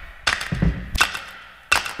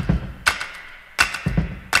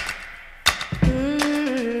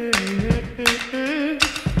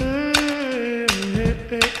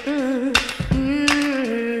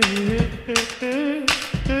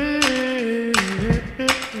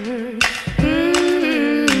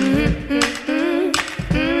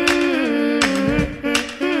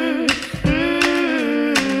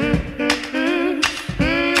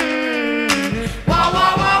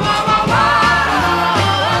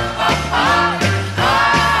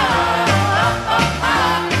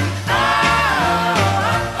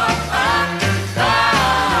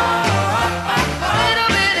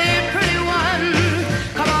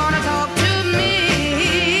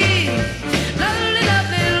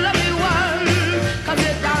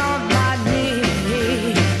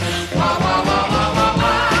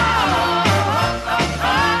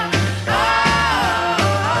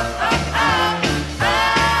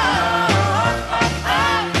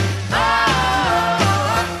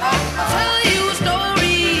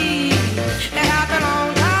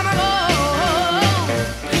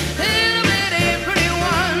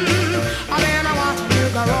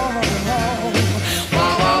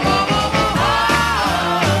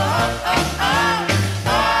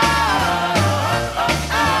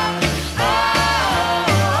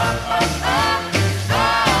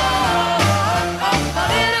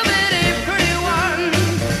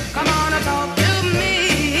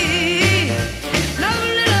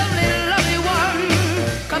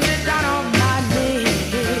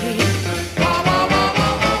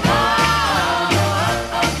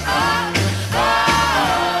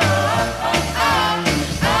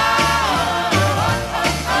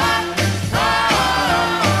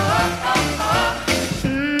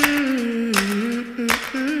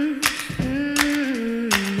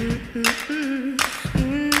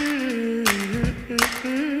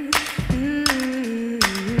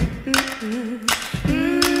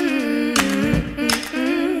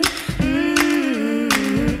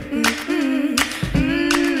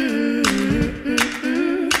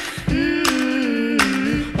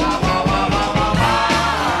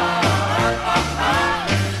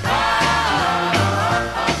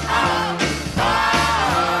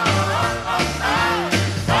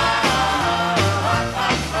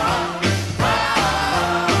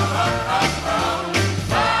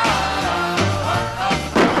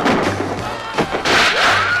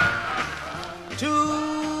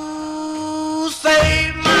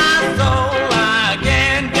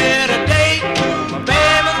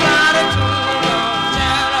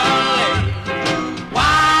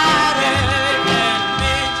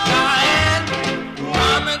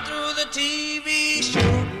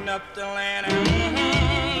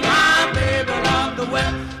 My baby love the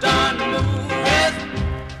Western movies.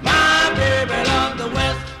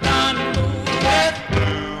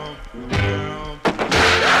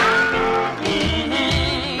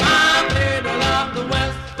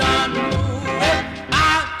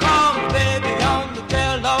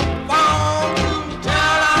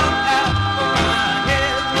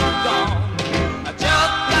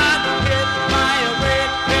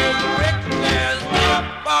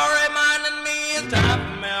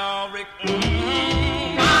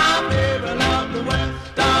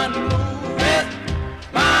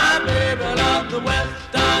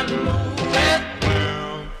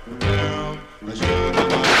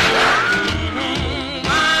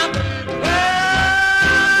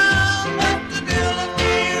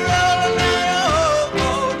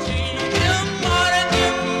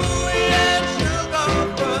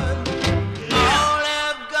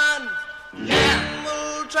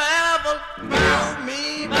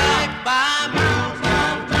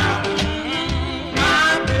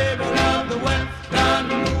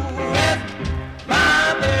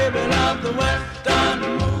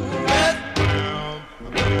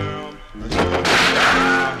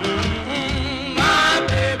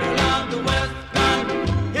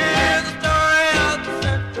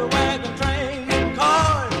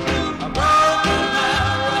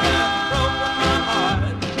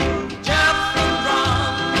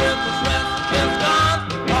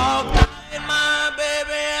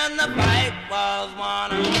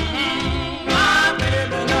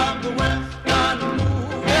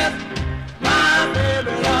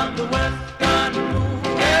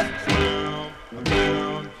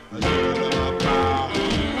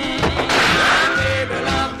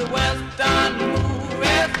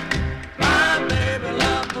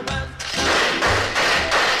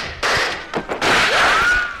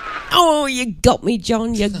 you got me,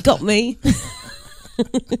 John. You got me.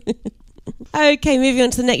 Okay, moving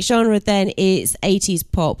on to the next genre then, it's 80s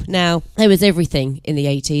pop. Now, there was everything in the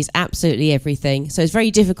 80s, absolutely everything. So it's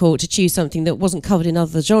very difficult to choose something that wasn't covered in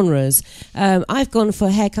other genres. I've gone for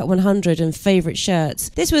Haircut 100 and Favourite Shirts.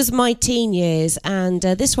 This was my teen years, and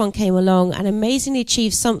this one came along and amazingly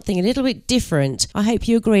achieved something a little bit different. I hope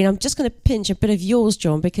you agree. And I'm just going to pinch a bit of yours,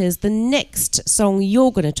 John, because the next song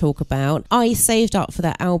you're going to talk about, I saved up for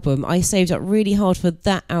that album. I saved up really hard for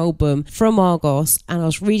that album from Argos, and I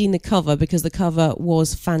was reading the cover because the cover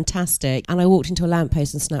was fantastic, and I walked into a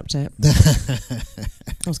lamppost and snapped it. I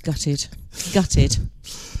was gutted.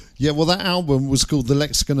 Yeah, well, that album was called The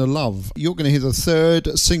Lexicon of Love. You're going to hear the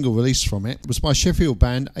third single release from it. It was by Sheffield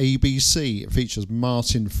band ABC. It features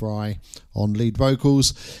Martin Fry on lead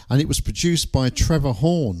vocals, and it was produced by Trevor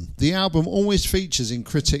Horn. The album always features in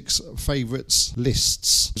critics' favourites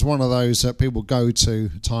lists. It's one of those that people go to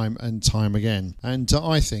time and time again, and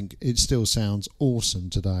I think it still sounds awesome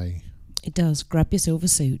today. It does. Grab your silver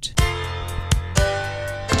suit.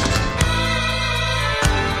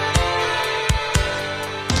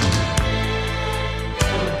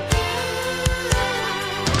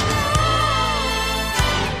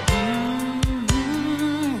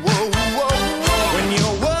 When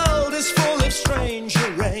your world is full of strange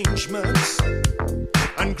arrangements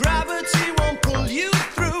and gravity won't pull you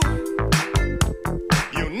through,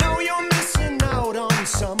 you know you're missing out on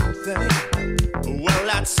something. Well,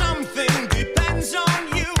 that something depends on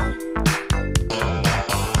you.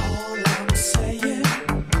 All I'm saying,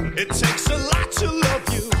 it takes a lot to love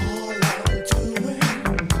you. All I'm doing,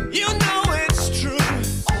 you know it's true.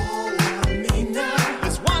 All I mean now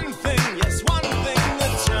is one thing, yes, one thing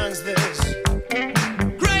that turns this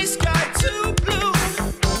grey sky to blue.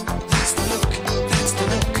 That's the look, that's the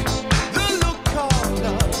look, the look of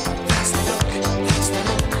love. That's the look, that's the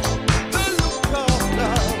look, the look of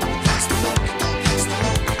love. That's the look, that's the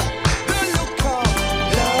look, the look of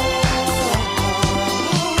love.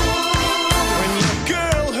 When your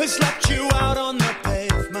girl has left you out on the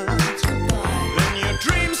pavement, then your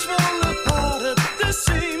dreams fall apart at the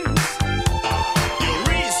seams. Your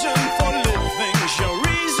reason for living, your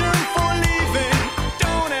reason for leaving.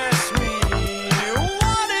 Don't ask me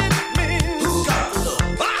what it means.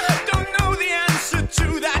 I don't know the answer to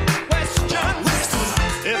that question.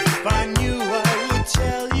 If I knew, I would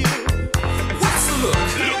tell you.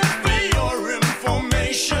 Look for your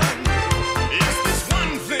information. Is this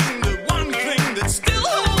one thing, the one thing that still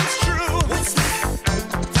holds true? What's that?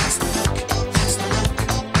 That's the look, that's the look,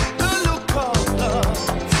 the look of love.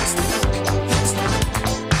 That's the look, that's the look,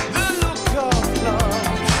 the look of love.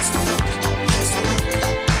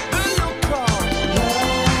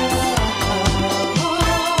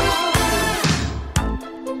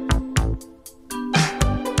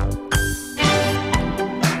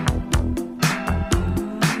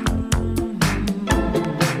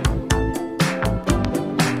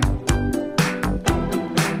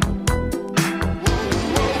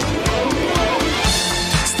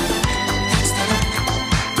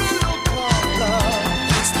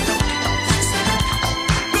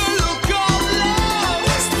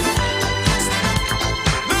 That's the look, that's the look,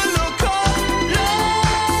 the look of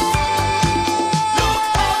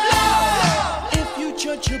love. If you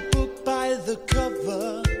judge a book by the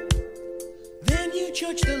cover, then you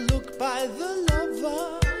judge the look by the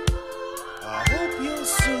lover. I hope you'll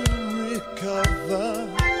soon recover.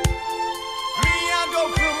 Me, I go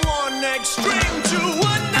from one extreme to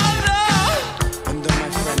another. And though my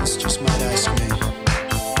friends just might ask me,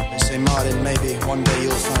 they say, Martin, maybe one day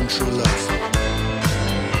you'll find true love.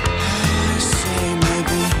 I say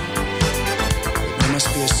maybe, but there must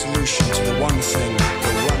be a solution to the one thing we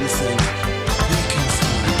can find.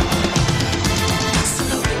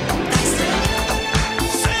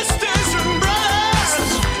 Sisters and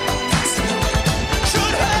brothers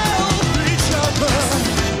should help each other.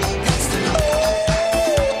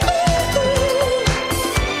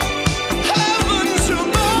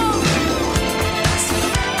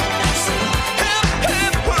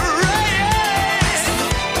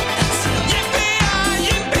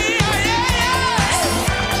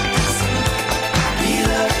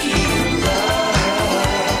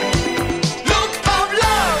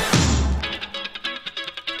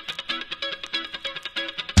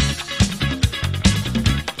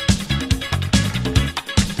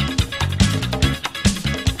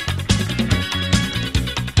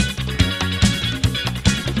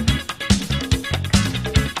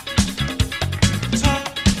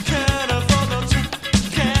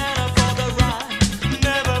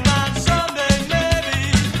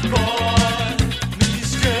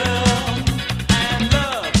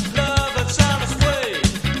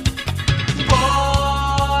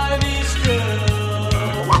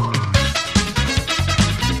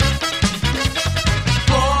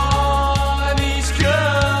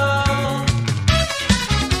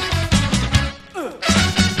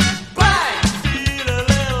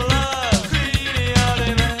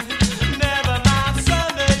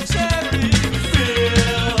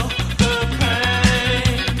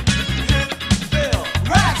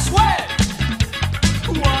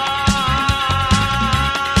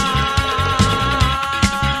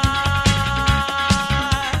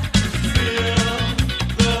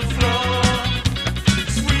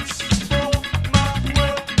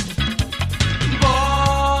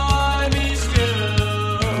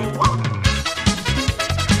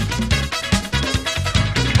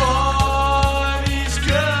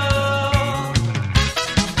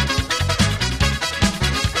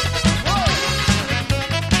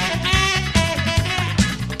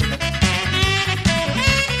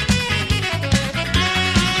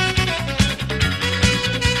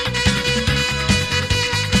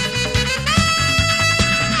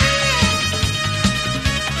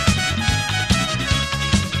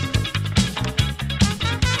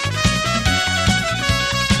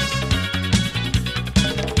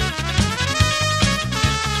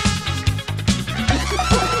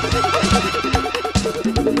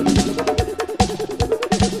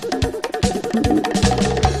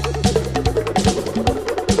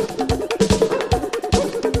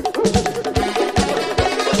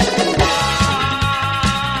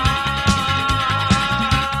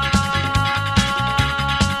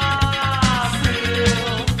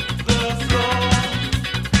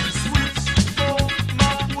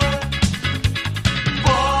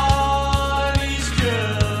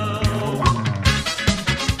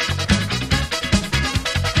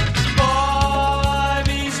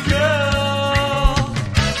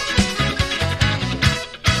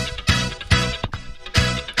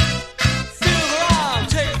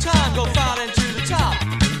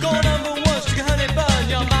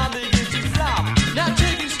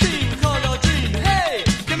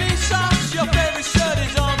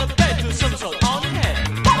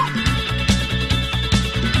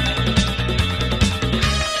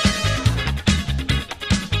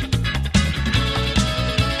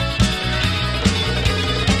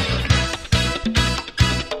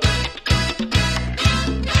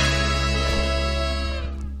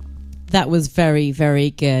 That was very,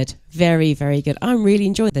 very good. Very, very good. I'm really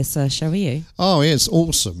enjoying this show. Are you? Oh, it's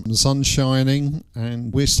awesome. The sun's shining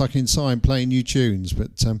and we're stuck inside playing new tunes, but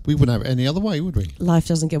we wouldn't have it any other way, would we? Life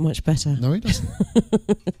doesn't get much better. No, it doesn't.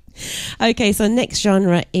 Okay, so next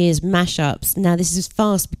genre is mashups. Now, this is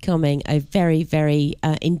fast becoming a very, very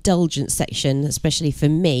indulgent section, especially for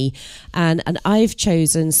me. And I've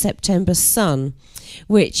chosen September Sun,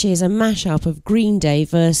 which is a mashup of Green Day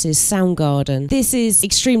versus Soundgarden. This is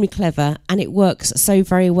extremely clever and it works so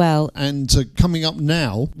very well. And coming up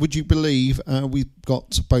now, would you believe we've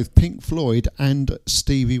got both Pink Floyd and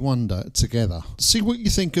Stevie Wonder together. See what you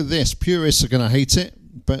think of this. Purists are going to hate it,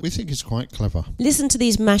 but we think it's quite clever. Listen to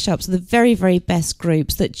these mashups of the very, very best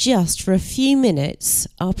groups that just for a few minutes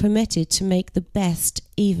are permitted to make the best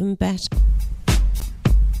even better.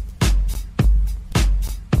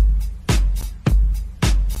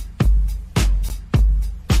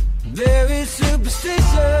 Very superstitious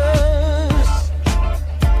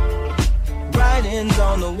writings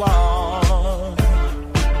on the wall.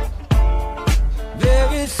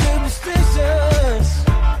 Very superstitious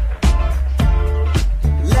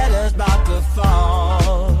letters about to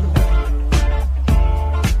fall.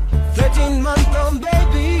 13-month-old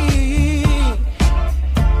baby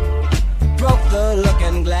broke the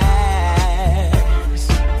looking glass.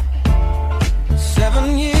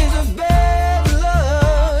 7 years of bad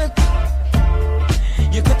luck.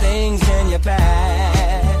 You put things in your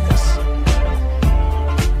past.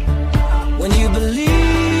 When you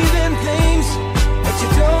believe in things that you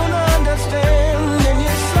don't understand, and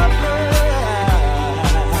you suffer.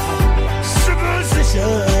 Superstition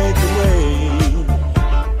ain't the way.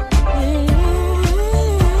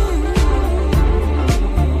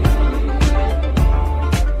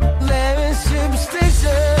 Very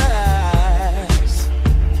superstitious.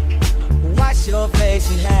 Wash your face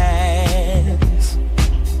and hands.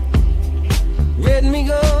 Rid me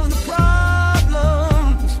of the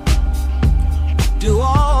problems. Do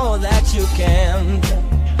all that you can.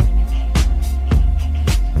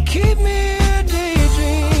 Keep me a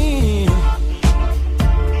daydream.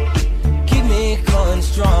 Keep me going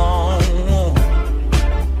strong.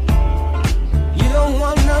 You don't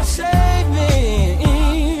want no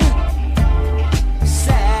saving.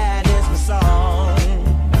 Sad is my song.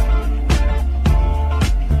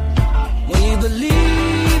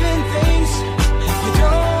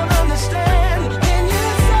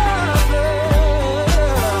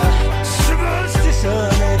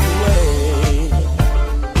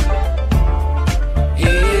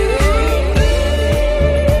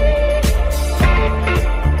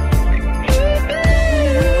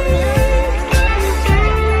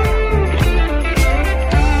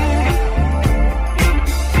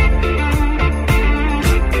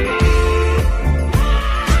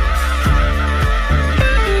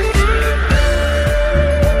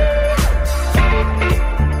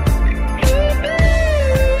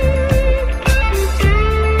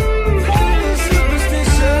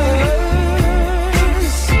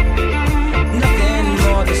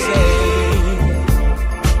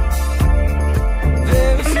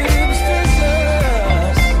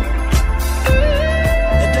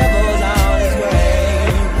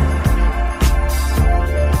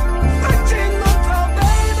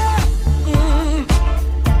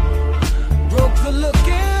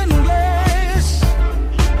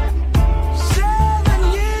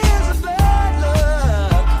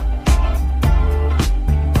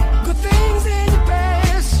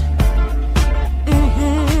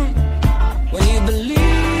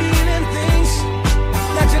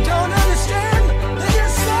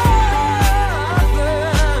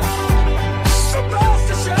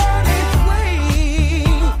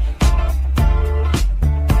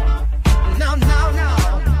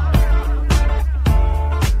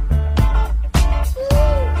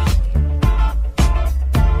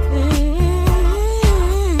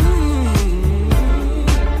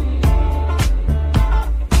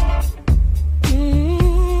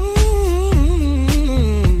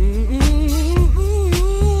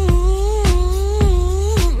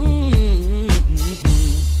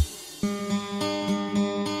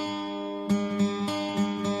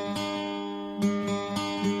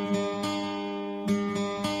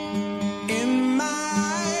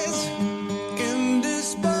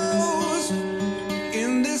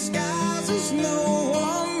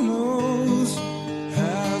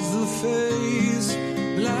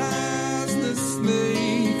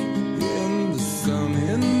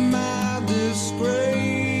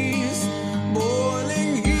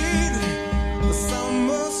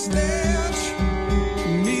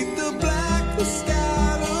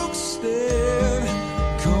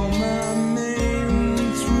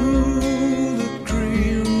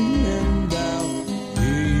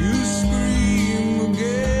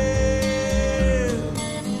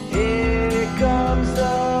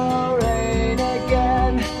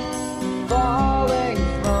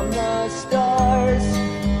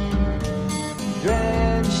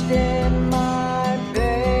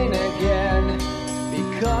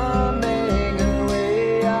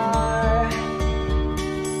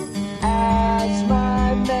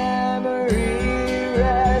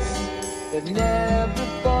 but never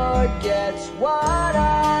forgets what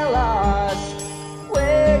I lost.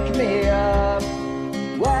 Wake me up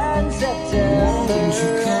when September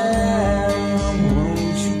ends.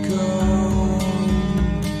 Won't you come?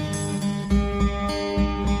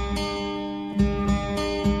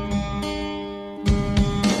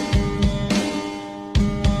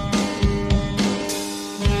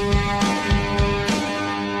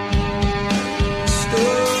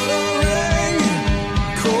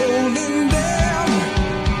 Cold and damp,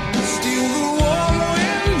 steal the warm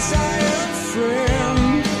winds I have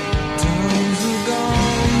friend. Times are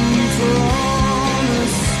gone for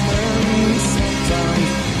honest men. Sometimes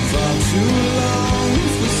far too long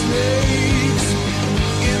for snakes.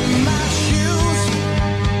 In my shoes,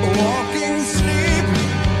 walking sleep.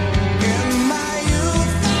 In my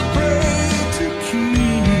youth, I pray to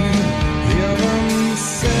keep heaven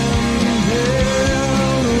send hell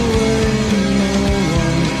away. No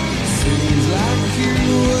one seems like you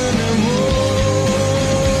anymore.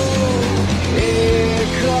 Here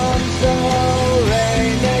comes the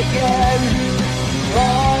rain again,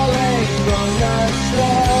 falling from the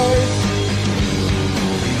stars,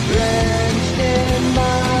 drenched in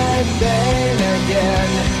my pain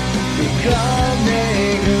again,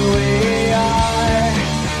 becoming who we are.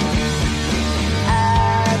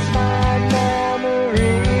 As my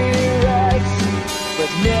memory rests,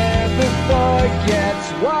 but never forgets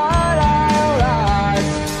what I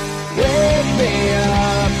lost. Wake me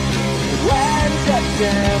up when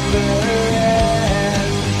September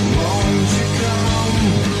ends. Won't you come?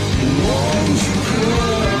 Won't you come?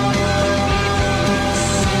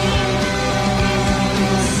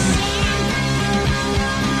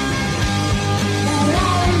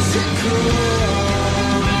 Won't you come?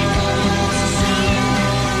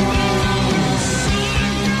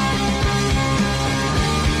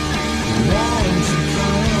 Won't you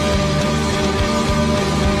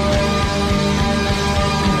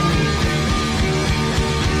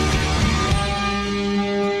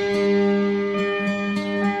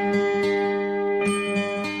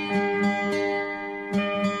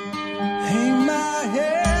hang my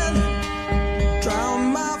head, drown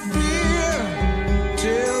my fear,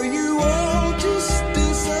 till you all just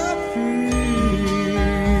disappear.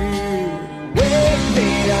 Wake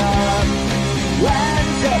me up when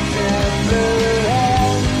September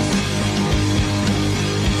ends.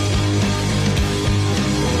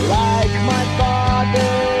 Like my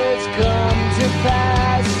father's come to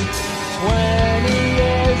pass, 20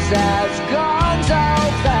 years has gone so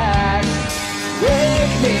fast.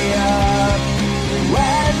 Wake me up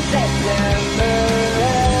when September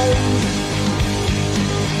ends.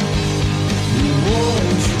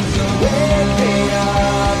 Won't you come? Wake me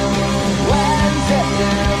up when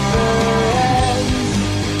September ends.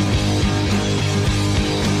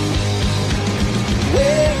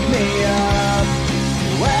 Wake me up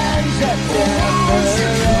when September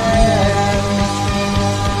ends.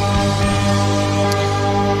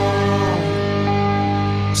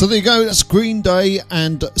 So there you go, that's Green Day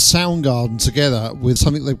and Soundgarden together with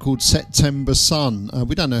something they've called September Sun.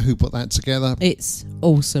 We don't know who put that together. It's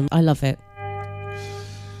awesome. I love it.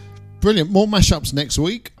 Brilliant. More mashups next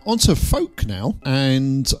week. On to folk now,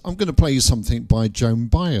 and I'm going to play you something by Joan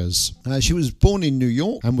Baez. She was born in New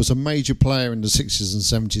York and was a major player in the 60s and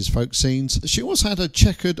 70s folk scenes. She also had a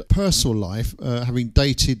checkered personal life, having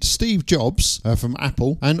dated Steve Jobs from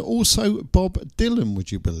Apple and also Bob Dylan,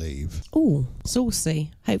 would you believe? Oh, saucy.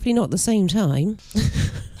 Hopefully not at the same time.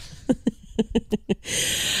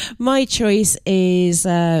 My choice is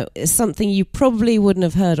something you probably wouldn't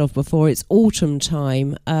have heard of before. It's Autumn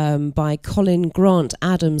Time by Colin Grant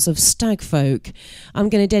Adams of Stagfolk. I'm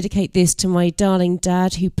going to dedicate this to my darling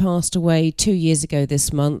dad who passed away 2 years ago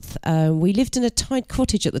this month. We lived in a tight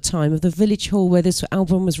cottage at the time of the village hall where this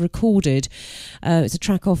album was recorded. It's a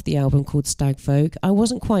track off the album called Stagfolk. I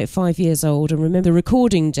wasn't quite 5 years old and remember the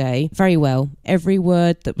recording day very well. Every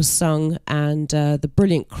word that was sung and the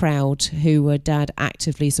brilliant crowd who Dad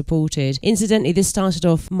actively supported. Incidentally, this started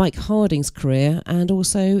off Mike Harding's career, and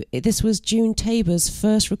also this was June Tabor's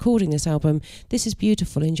first recording this album. This is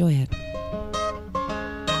beautiful. Enjoy it.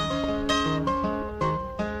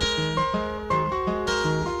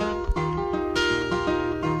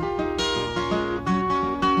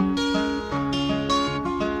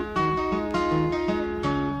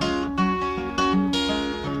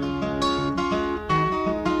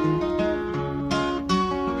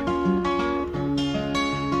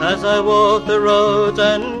 As I walk the roads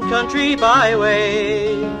and country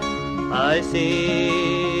byway, I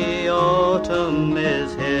see autumn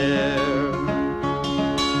is here.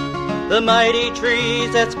 the mighty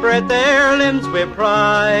trees that spread their limbs with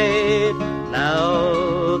pride.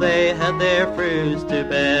 Now they had their fruits to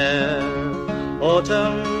bear.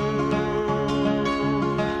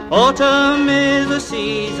 Autumn is a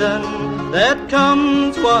season that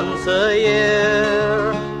comes once a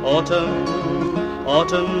year.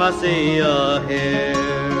 Autumn, I see you here.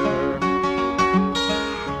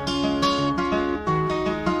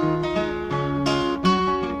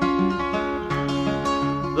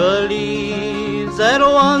 The leaves that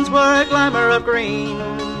once were a glamour of green,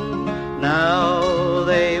 now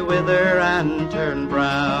they wither and turn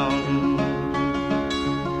brown.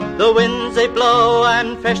 The winds they blow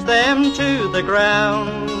and fetch them to the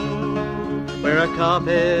ground, where a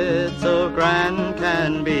carpet so grand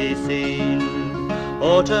can be seen.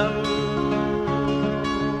 Autumn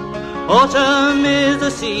is the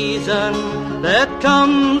season that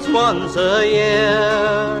comes once a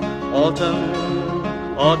year.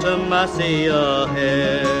 Autumn, I see you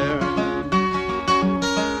here.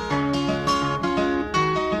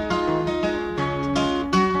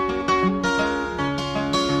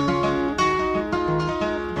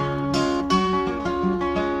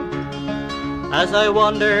 As I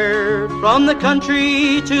wander from the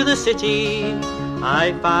country to the city,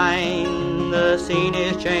 I find the scene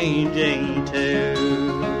is changing too.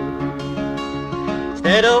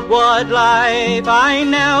 Instead of wildlife, I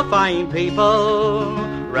now find people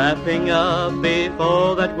wrapping up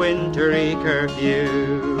before that wintry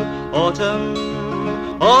curfew. Autumn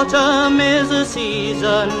is a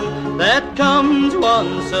season that comes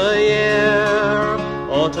once a year.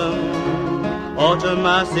 Autumn,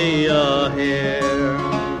 I see you here.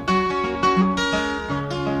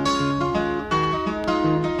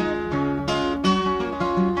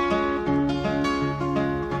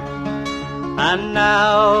 And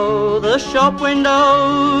now the shop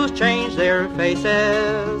windows change their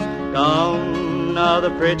faces. Gone are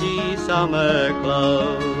the pretty summer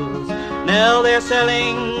clothes. Now they're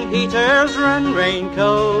selling heaters and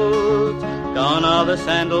raincoats. Gone are the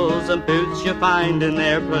sandals and boots you find in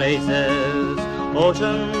their places.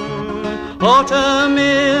 Autumn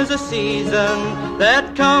is a season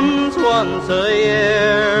that comes once a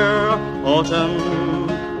year.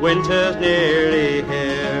 Winter's nearly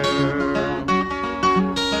here.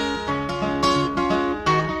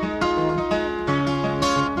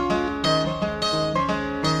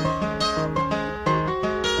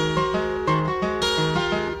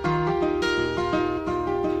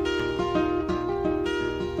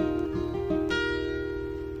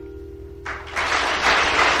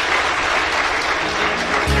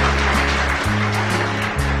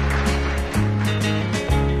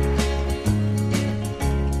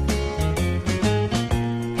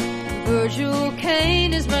 Virgil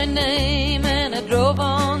Kane is my name, and I drove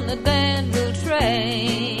on the Danville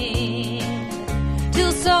train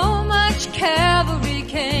till so much cavalry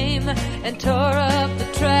came and tore up the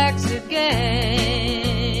tracks again.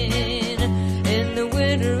 In the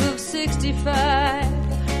winter of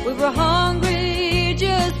 '65, we were hungry,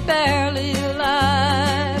 just barely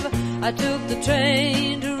alive. I took the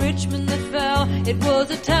train to Richmond that fell. It was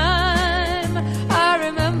a time I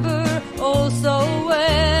remember oh so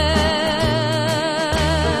well.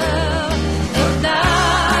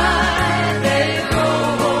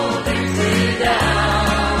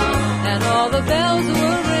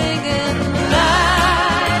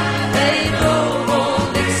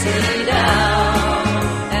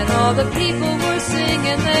 The people were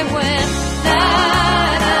singing, they went la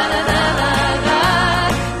la la la la la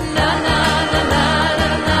la la la la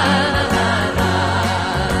la la.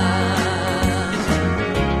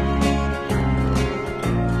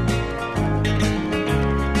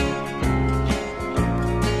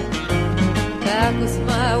 Back with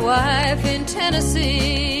my wife in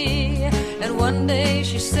Tennessee, and one day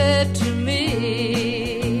she said to me,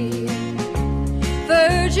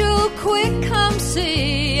 Virgil, quick, come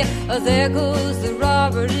see. There goes the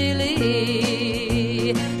Robert E.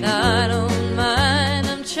 Lee. Now I don't mind,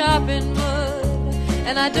 I'm chopping wood,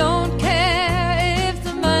 and I don't care if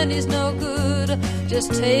the money's no good.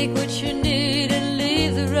 Just take what you need and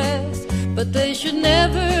leave the rest. But they should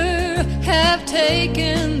never have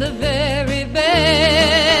taken the very best.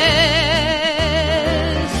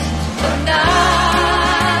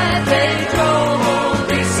 Tonight they drove old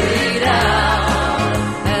Dixie down,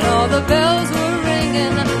 and all the bells were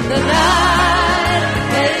the night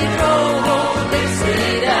they drove old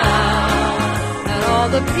Dixie down, and all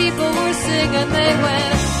the people were singing, they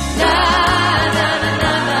went la la la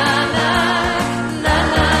la la la la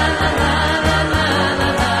la la la la.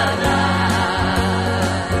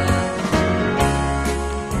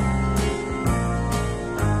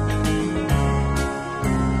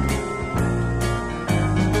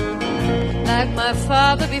 like my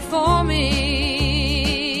father before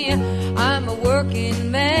me, I'm a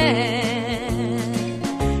working man.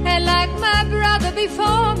 And like my brother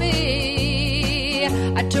before me,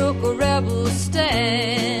 I took a rebel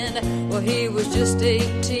stand. Well, he was just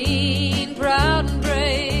 18, proud and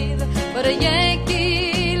brave, but a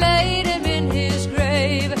Yankee laid him in his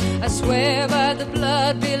grave. I swear by the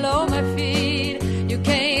blood below my feet, you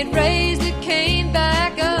can't raise the cane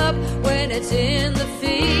back up when it's in the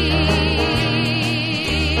feed.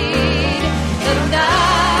 The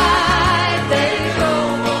night they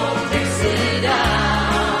drove old Dixie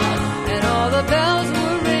down, and all the bells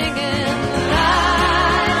were ringing. The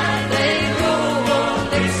night they drove old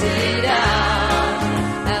Dixie down,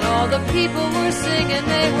 and all the people were singing.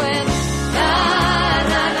 They went na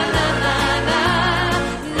na na na na na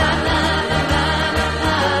na na na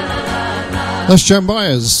na. That's Joan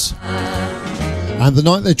Baez. And The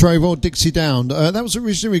Night They Drove Old Dixie Down. That was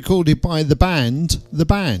originally recorded by The Band,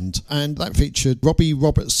 and that featured Robbie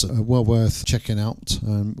Roberts. Well worth checking out.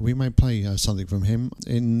 We may play something from him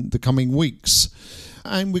in the coming weeks.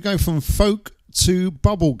 And we go from folk to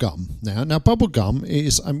bubblegum now. Now, bubblegum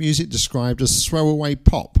is a music described as throwaway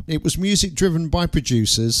pop. It was music driven by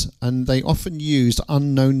producers, and they often used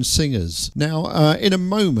unknown singers. Now, in a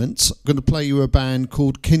moment, I'm going to play you a band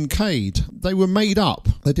called Kincaid. They were made up.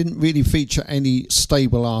 They didn't really feature any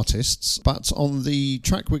stable artists, but on the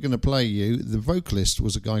track we're going to play you, the vocalist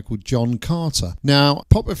was a guy called John Carter. Now,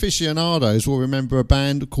 pop aficionados will remember a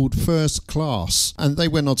band called First Class, and they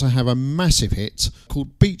went on to have a massive hit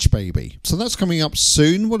called Beach Baby. So that's coming up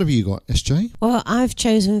soon. What have you got, SJ? Well, I've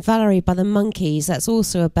chosen Valerie by the Monkees. That's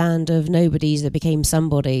also a band of nobodies that became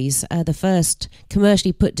somebodies. The first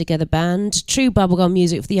commercially put together band, true bubblegum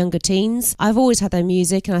music for the younger teens. I've always had their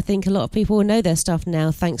music, and I think a lot of people will know their stuff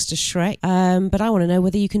now thanks to Shrek. But I want to know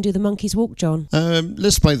whether you can do the Monkees walk, John.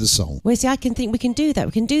 Let's play the song. Well, see, I can think we can do that.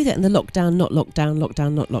 We can do that in the lockdown, not lockdown,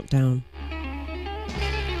 lockdown, not lockdown.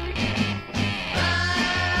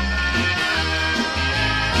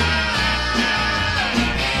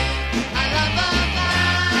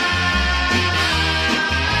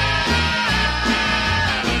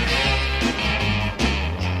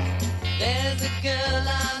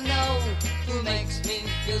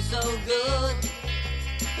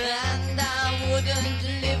 And I wouldn't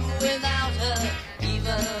live without her,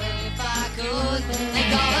 even if I could. They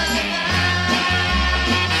call her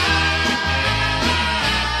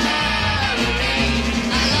Valerie.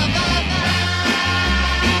 I love her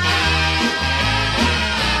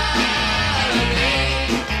Valerie.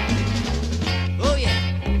 Oh yeah,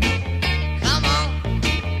 come on.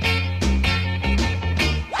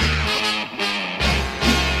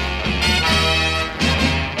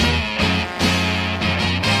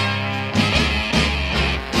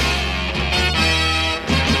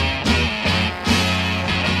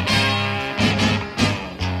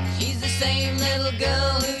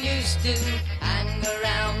 Hang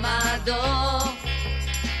around my door,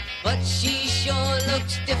 but she sure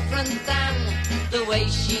looks different than the way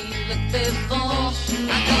she looked before.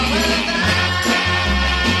 I call her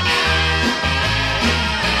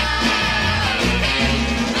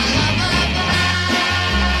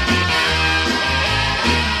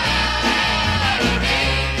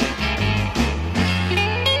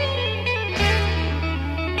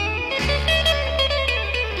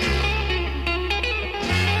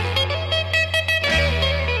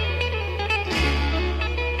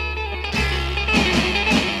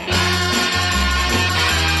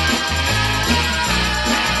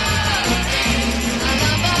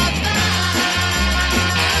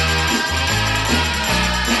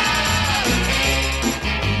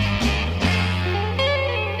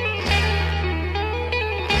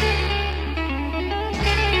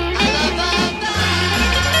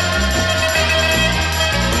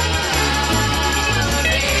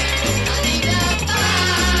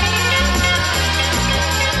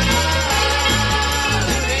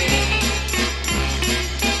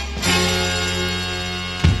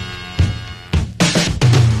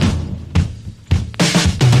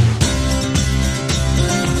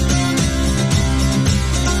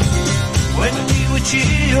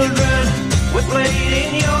children, we played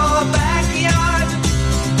in your backyard,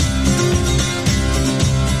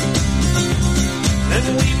 and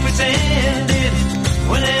we pretended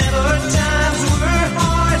whenever times were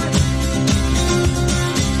hard.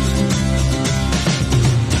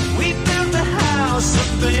 We built a house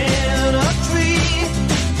up in a tree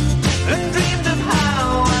and dreamed of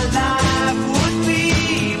how our life would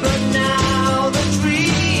be, but now the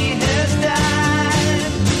tree has died.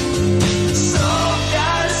 So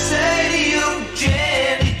gotta say to you,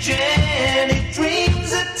 Jenny, Jenny,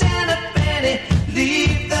 dreams are 10 a penny,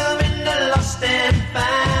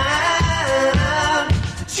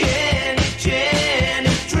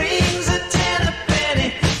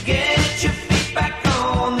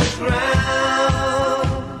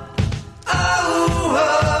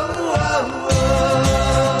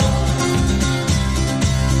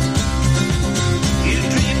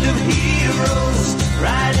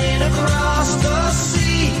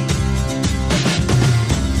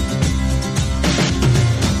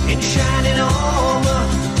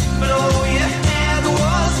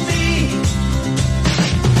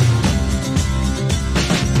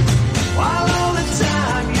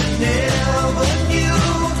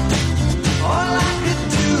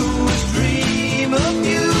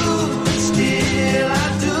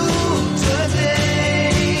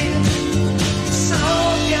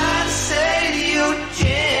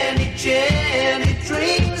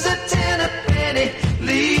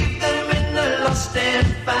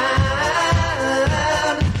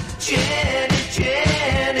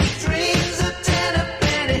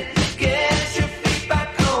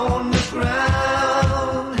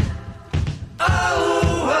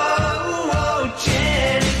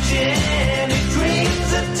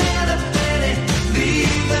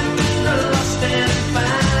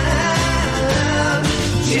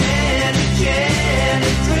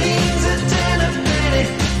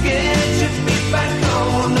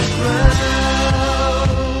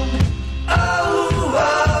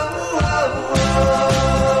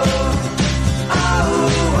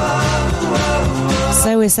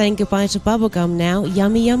 saying goodbye to bubblegum now.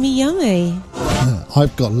 Yummy, yummy, yummy.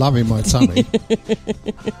 I've got love in my tummy.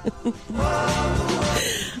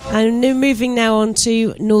 And moving now on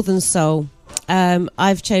to Northern Soul.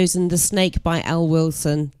 I've chosen The Snake by Al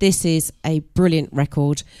Wilson. This is a brilliant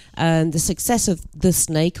record. The success of The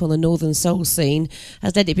Snake on the Northern Soul scene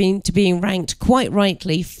has led it to being ranked quite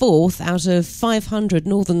rightly 4th out of 500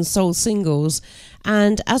 Northern Soul singles.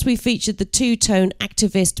 And as we featured the two-tone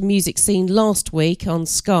activist music scene last week on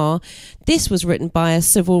Ska, this was written by a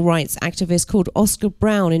civil rights activist called Oscar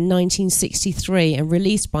Brown in 1963 and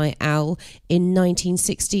released by Al in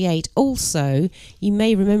 1968. Also, you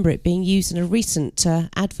may remember it being used in a recent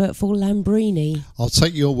advert for Lambrini. I'll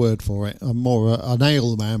take your word for it. I'm more an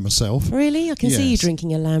ale man myself. Really? I can see you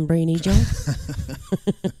drinking a Lambrini, John.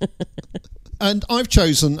 And I've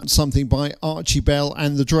chosen something by Archie Bell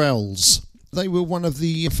and the Drells. They were one of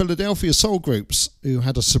the Philadelphia soul groups who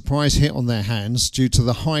had a surprise hit on their hands due to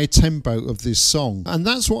the high tempo of this song. And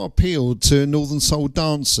that's what appealed to Northern Soul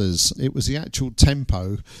dancers. It was the actual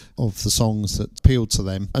tempo of the songs that appealed to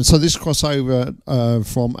them. And so this crossover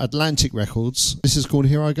from Atlantic Records, this is called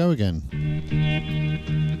Here I Go Again.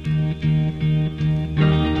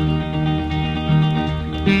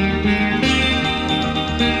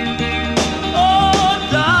 Oh,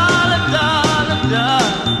 darling, darling, darling.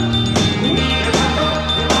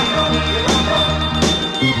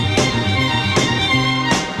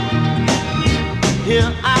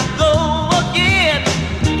 Here I go again,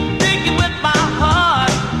 thinking with my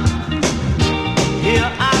heart. Here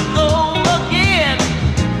I go again,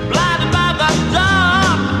 blinded by the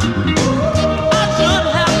dark. I should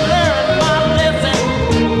have learned my lesson.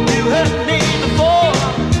 You hurt me before,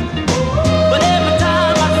 but every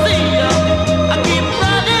time I see you, I keep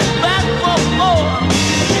running back for more.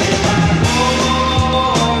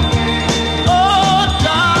 Oh,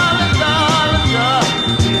 darling, darling, darling.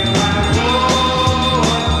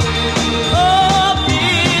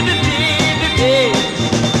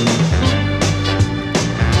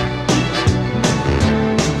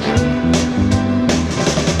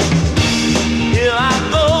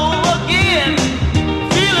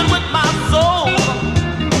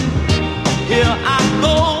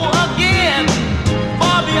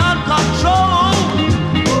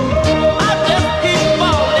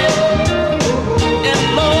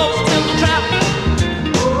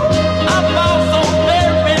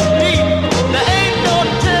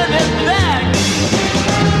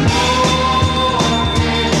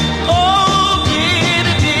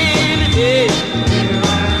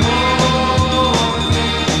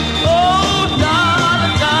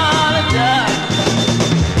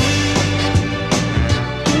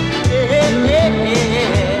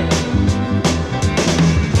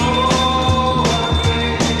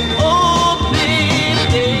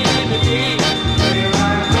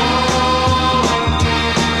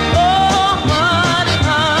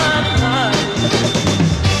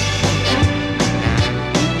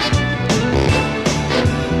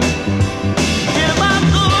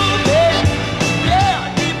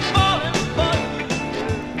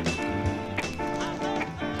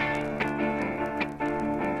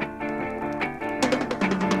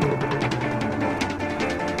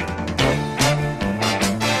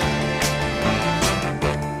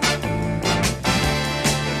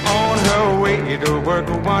 To work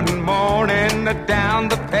one morning down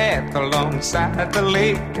the path alongside the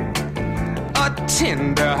lake, a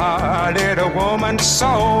tender-hearted woman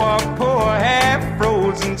saw a poor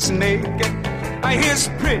half-frozen snake. His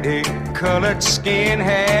pretty colored skin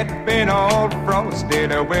had been all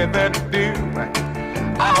frosted with the dew.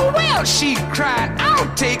 Oh, well, she cried,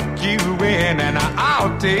 I'll take you in and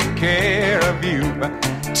I'll take care of you.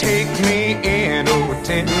 Take me in, oh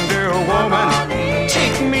tender woman.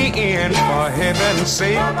 Take me in, for heaven's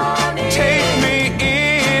sake. Take me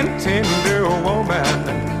in, tender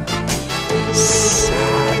woman.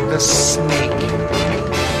 Sighed the snake.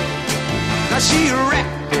 Now she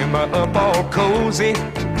wrapped him up all cozy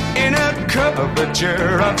in a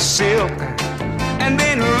coverture of silk, and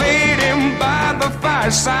then laid him by the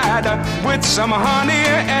fireside with some honey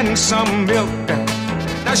and some milk.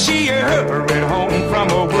 Now she hurried home from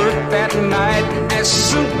her work that night as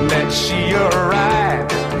soon as she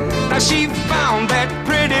arrived. Now she found that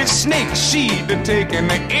pretty snake she'd taken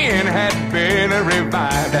in had been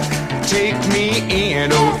revived. Take me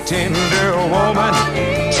in, oh tender woman.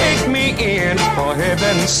 Take me in, for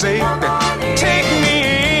heaven's sake. Take me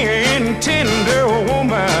in, tender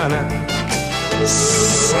woman.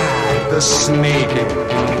 Sighed the snake.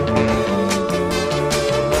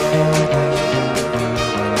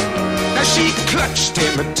 She clutched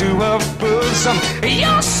him to her bosom.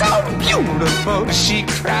 You're so beautiful, she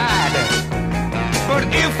cried. But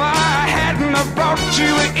if I hadn't have brought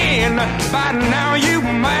you in, by now you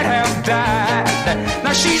might have died.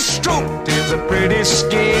 Now she stroked his pretty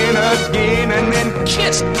skin again and then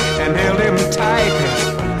kissed and held him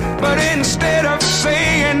tight. But instead of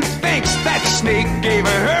saying thanks, that snake gave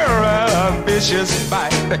her a vicious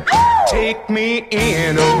bite. Take me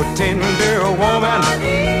in, oh tender woman.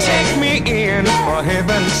 Take me in, for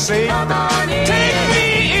heaven's sake. Take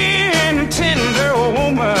me in, tender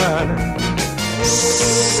woman.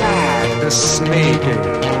 Sighed the snake.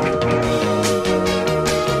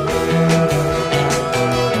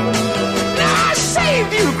 Now I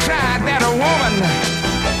saved you, cried that woman,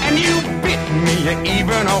 and you bit me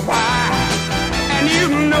even a while. And you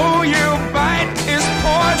know your bite is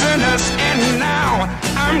poisonous, and now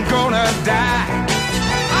I'm gonna die.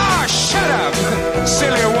 Oh, shut up,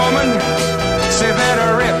 silly woman, said that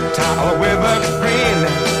reptile with a grin.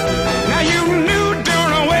 Now you knew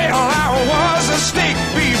darn well I was a snake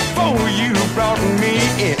before you brought me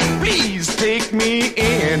in. Please take me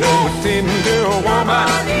in, oh tender woman.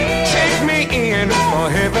 Take me in, for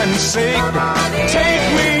heaven's sake. Take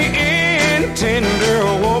me in, tender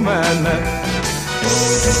woman.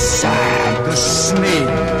 Sighed the snake.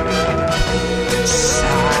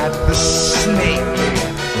 Sighed the snake.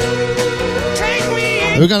 Take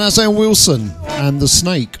me in. We're going to say Wilson and the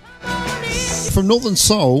Snake. From Northern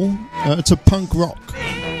Soul to punk rock.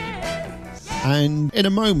 And in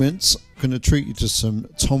a moment, I'm going to treat you to some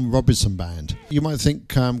Tom Robinson Band. You might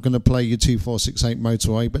think I'm going to play you 2468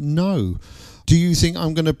 Motorway, but no. Do you think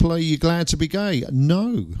I'm going to play you Glad to Be Gay?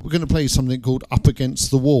 No. We're going to play something called Up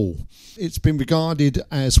Against the Wall. It's been regarded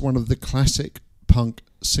as one of the classic punk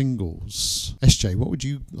singles. SJ, what would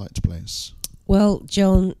you like to play us? Well,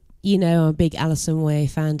 John, you know I'm a big Alison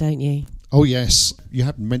Moyet fan, don't you? Oh, yes. You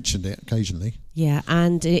have mentioned it occasionally. Yeah,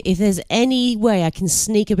 and if there's any way I can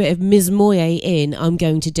sneak a bit of Ms. Moyet in, I'm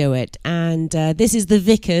going to do it. And this is The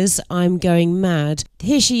Vickers, I'm Going Mad.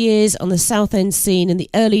 Here she is on the South End scene in the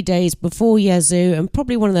early days before Yazoo, and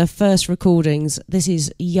probably one of their first recordings. This is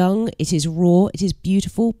young, it is raw, it is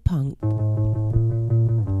beautiful punk.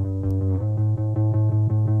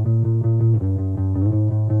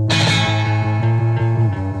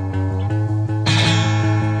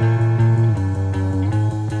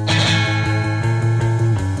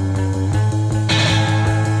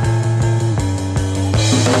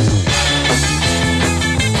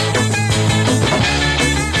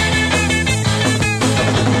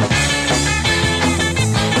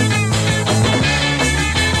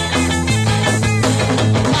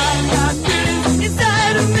 I got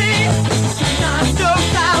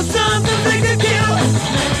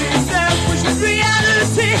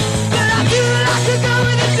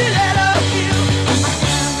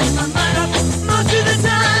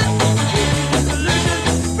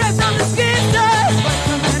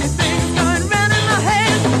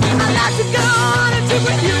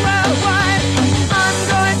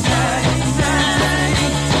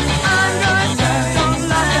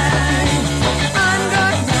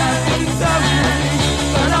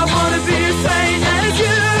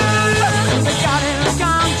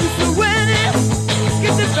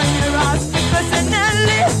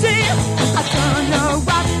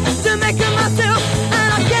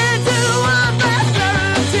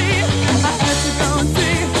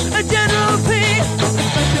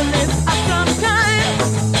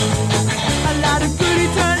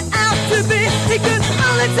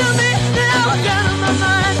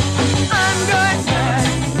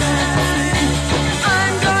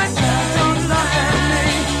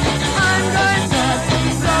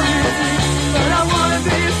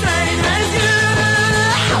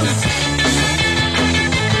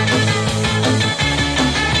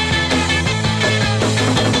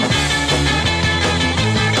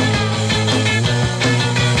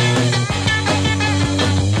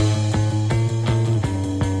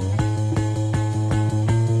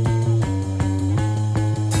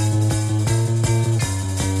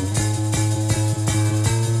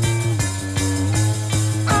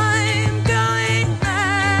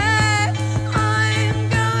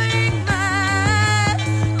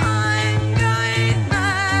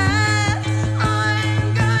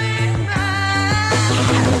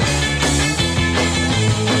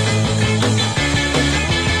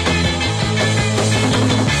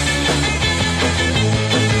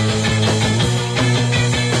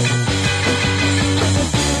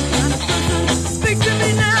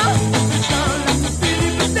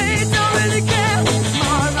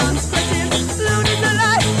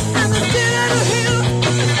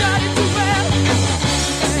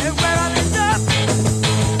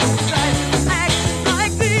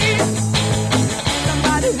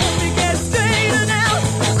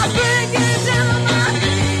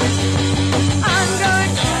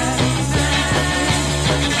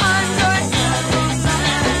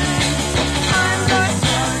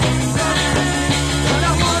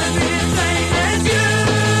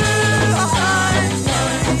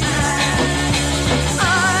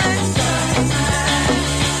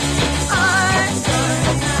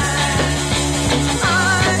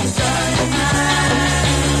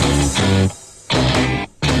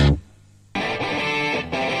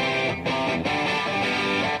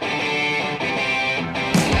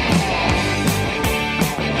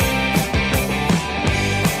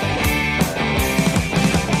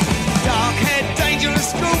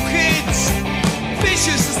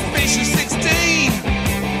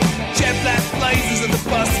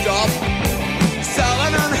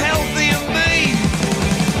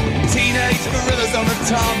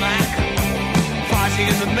tarmac,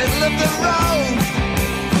 fighting in the middle of the road.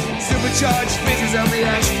 Supercharged fitters on the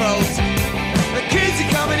asphalt. The kids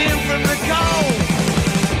are coming in from the cold.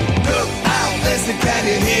 Look out, listen, can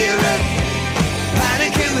you hear it?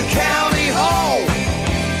 Panic in the county hall.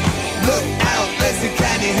 Look out, listen,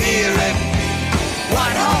 can you hear it?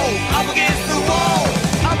 Whitehall, up against the wall,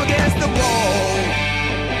 up against the wall.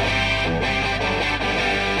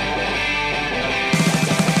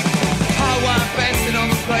 High wire fencing on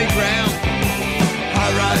the playground.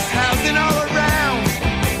 High-rise housing all around.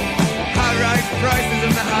 High-rise prices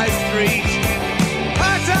in the high street.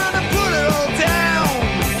 High time to put it all down.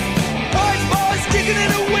 Boys kicking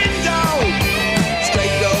in a window.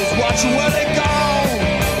 Straight girls watching where they go.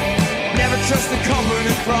 Never trust the copper in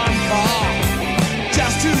a crime bar.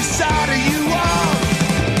 Just whose side are you on?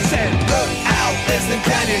 Said, look out, listen,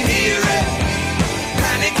 can you hear it?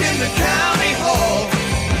 Panic in the county hall.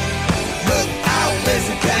 Look out,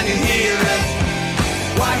 listen, can you hear it?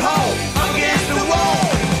 Whitehall, up against the wall,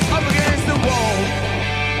 up against the wall,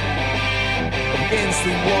 up against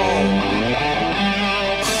the wall.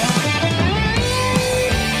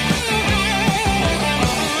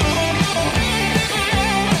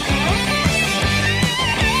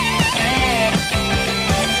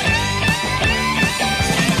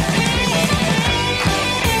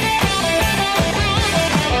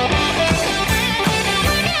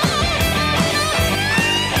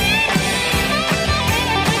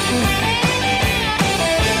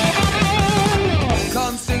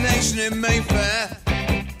 In Mayfair,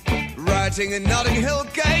 rioting in Notting Hill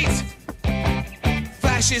Gate,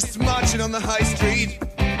 fascists marching on the high street,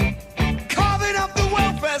 carving up the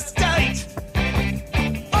welfare state.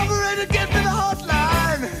 Operator, get to the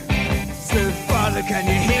hotline. Said, Father, can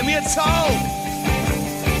you hear me at all?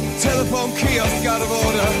 Telephone kiosk out of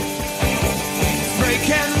order, spray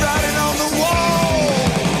can writing on the wall.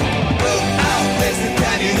 Look out, listen,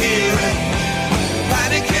 can you hear it?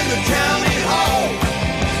 Panic in the county hall.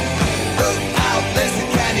 Look out, listen,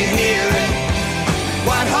 can you hear it?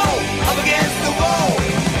 Whitehall, up against the wall.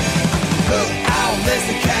 Look out,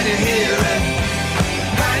 listen, can you hear it?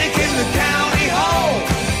 Panic in the county hall.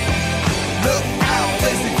 Look out,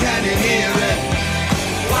 listen, can you hear it?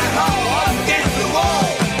 Whitehall, up against the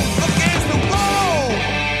wall. Up against the wall.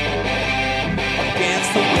 Up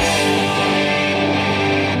against the wall.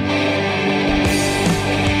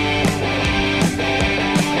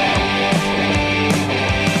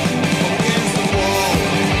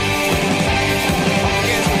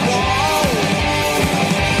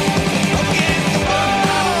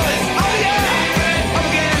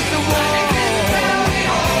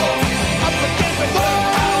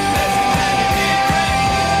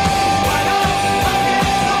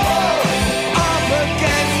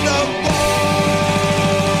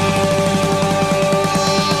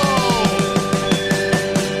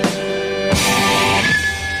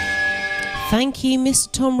 Thank you,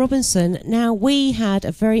 Mr. Tom Robinson. Now, we had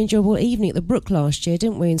a very enjoyable evening at the Brook last year,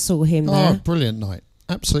 didn't we, and saw him there. Oh, brilliant night.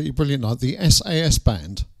 Absolutely brilliant night. The SAS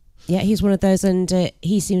band. Yeah, he's one of those, and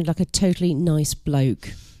he seemed like a totally nice bloke.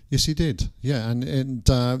 Yes, he did. Yeah, and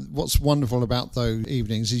what's wonderful about those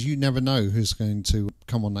evenings is you never know who's going to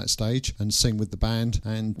come on that stage and sing with the band.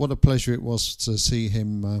 And what a pleasure it was to see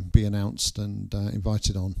him be announced and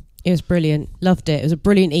invited on. It was brilliant. Loved it. It was a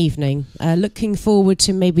brilliant evening. Looking forward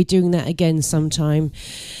to maybe doing that again sometime.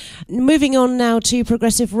 Moving on now to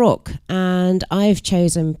progressive rock, and I've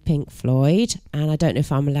chosen Pink Floyd. And I don't know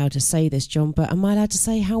if I'm allowed to say this, John, but am I allowed to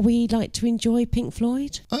say how we like to enjoy Pink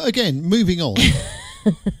Floyd? Again, moving on.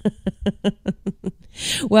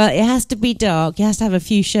 Well, it has to be dark. It has to have a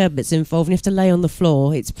few sherbets involved, and you have to lay on the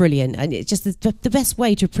floor. It's brilliant, and it's just the best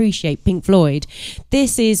way to appreciate Pink Floyd.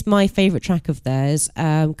 This is my favourite track of theirs,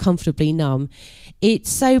 Comfortably Numb. It's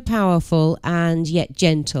so powerful and yet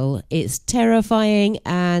gentle. It's terrifying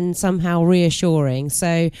and somehow reassuring.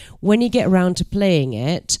 So when you get around to playing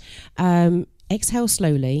it, exhale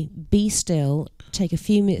slowly, be still, take a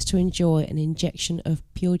few minutes to enjoy an injection of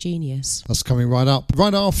pure genius. That's coming right up.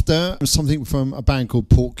 Right after, something from a band called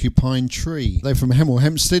Porcupine Tree. They're from Hemel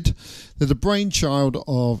Hempstead. They're the brainchild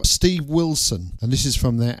of Steve Wilson, and this is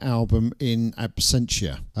from their album In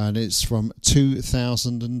Absentia, and it's from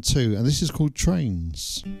 2002, and this is called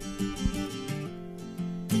Trains.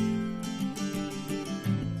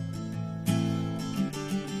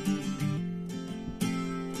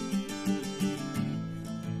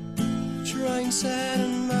 Train set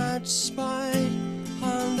and match spied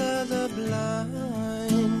under the blind.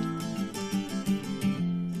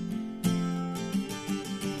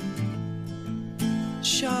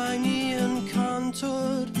 Shiny and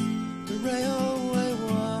contoured, the railway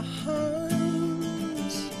winds.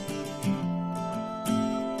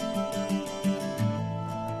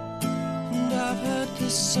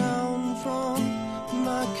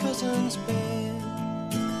 cousin's bed,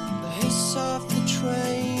 the hiss of the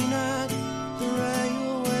train at the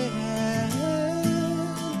railway head.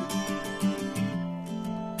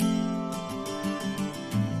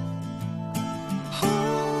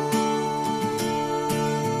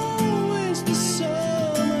 Always the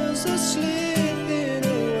summers are slipping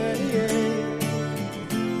away.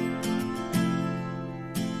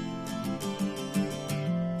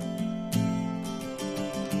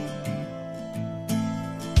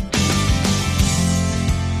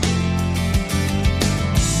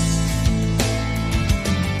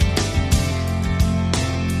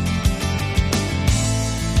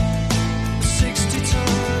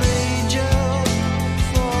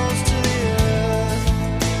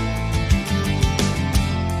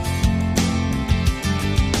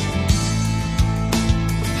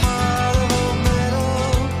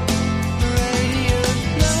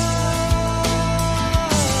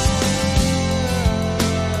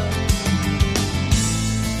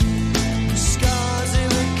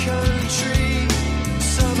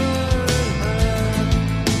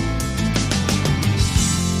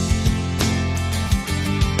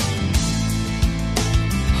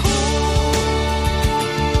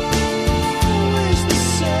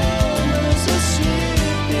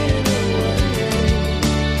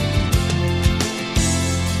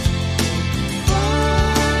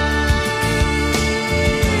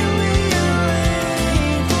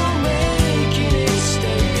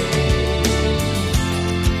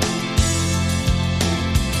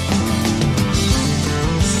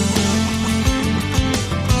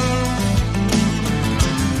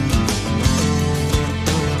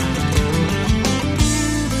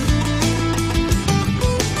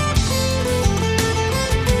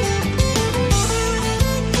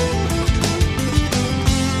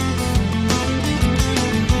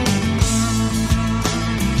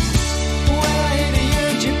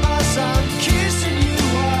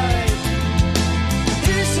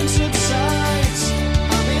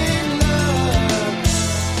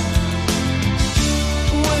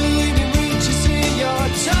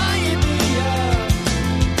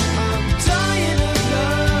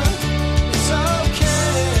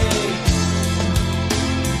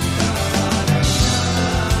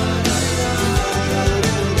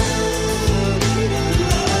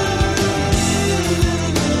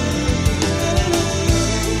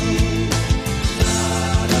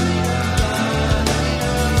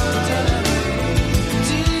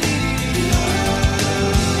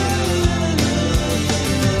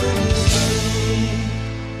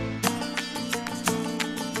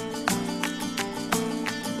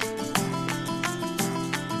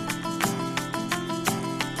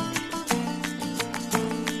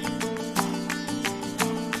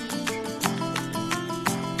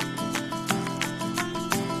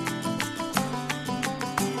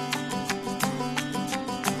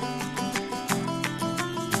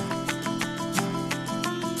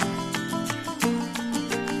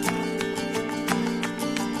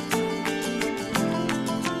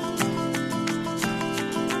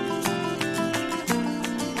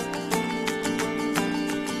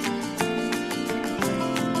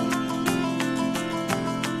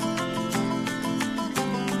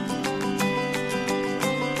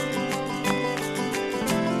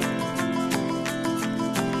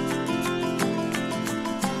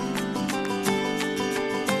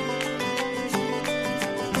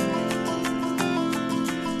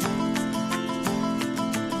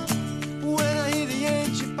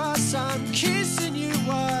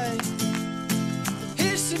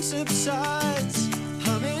 subsides,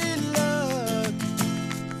 I'm in love.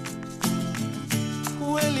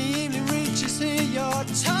 When the evening reaches here, you're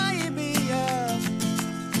tying me up.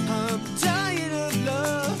 I'm dying of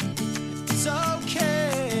love. It's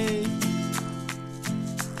okay.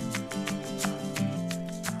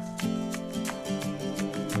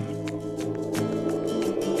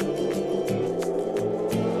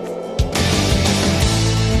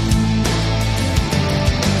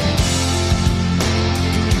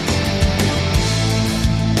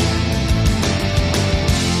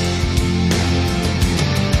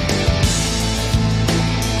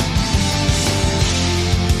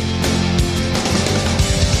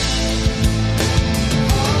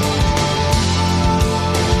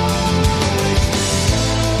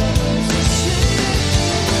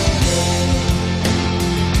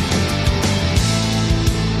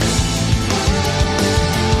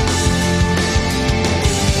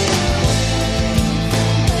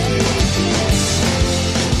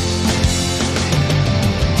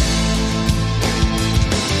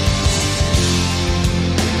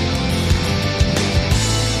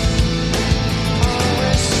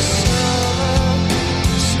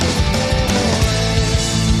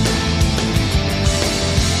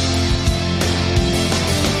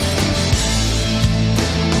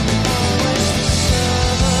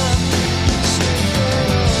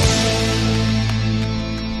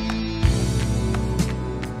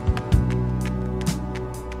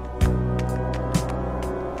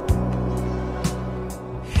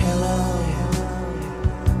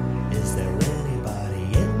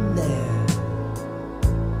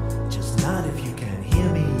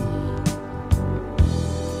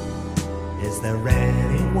 Is there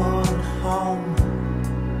anyone home?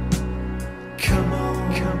 Come on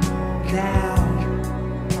now.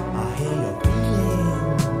 I hear you're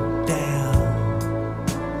feeling down.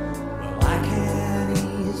 Well, I can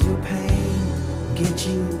ease your pain, get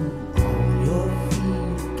you on your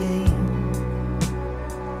feet again.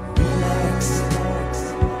 Relax.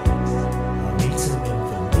 I need some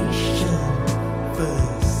information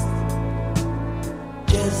first.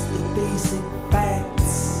 Just the basic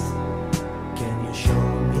facts. Can you show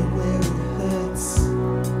me where it hurts?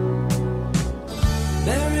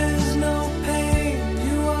 There is no pain,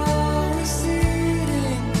 you are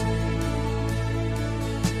receding.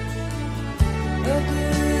 A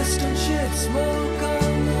distant ship smoke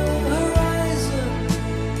on the horizon.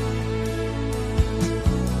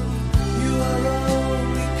 You are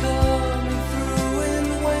only coming through in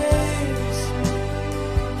waves.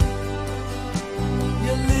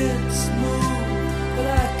 Your lips move, but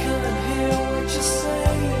I can't hear what you're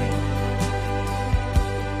saying.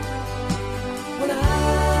 When I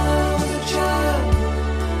was a child,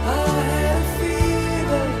 I had a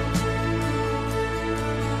fever.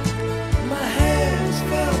 My hands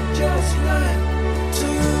felt just like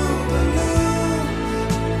two balloons.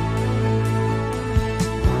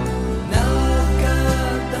 Now I've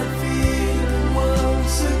got that feeling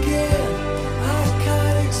once again. I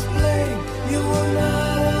can't explain, you will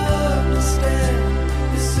not understand.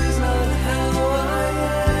 This is not how I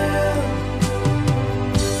am.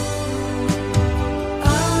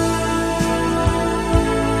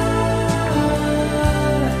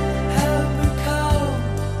 Have become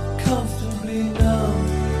comfortably numb.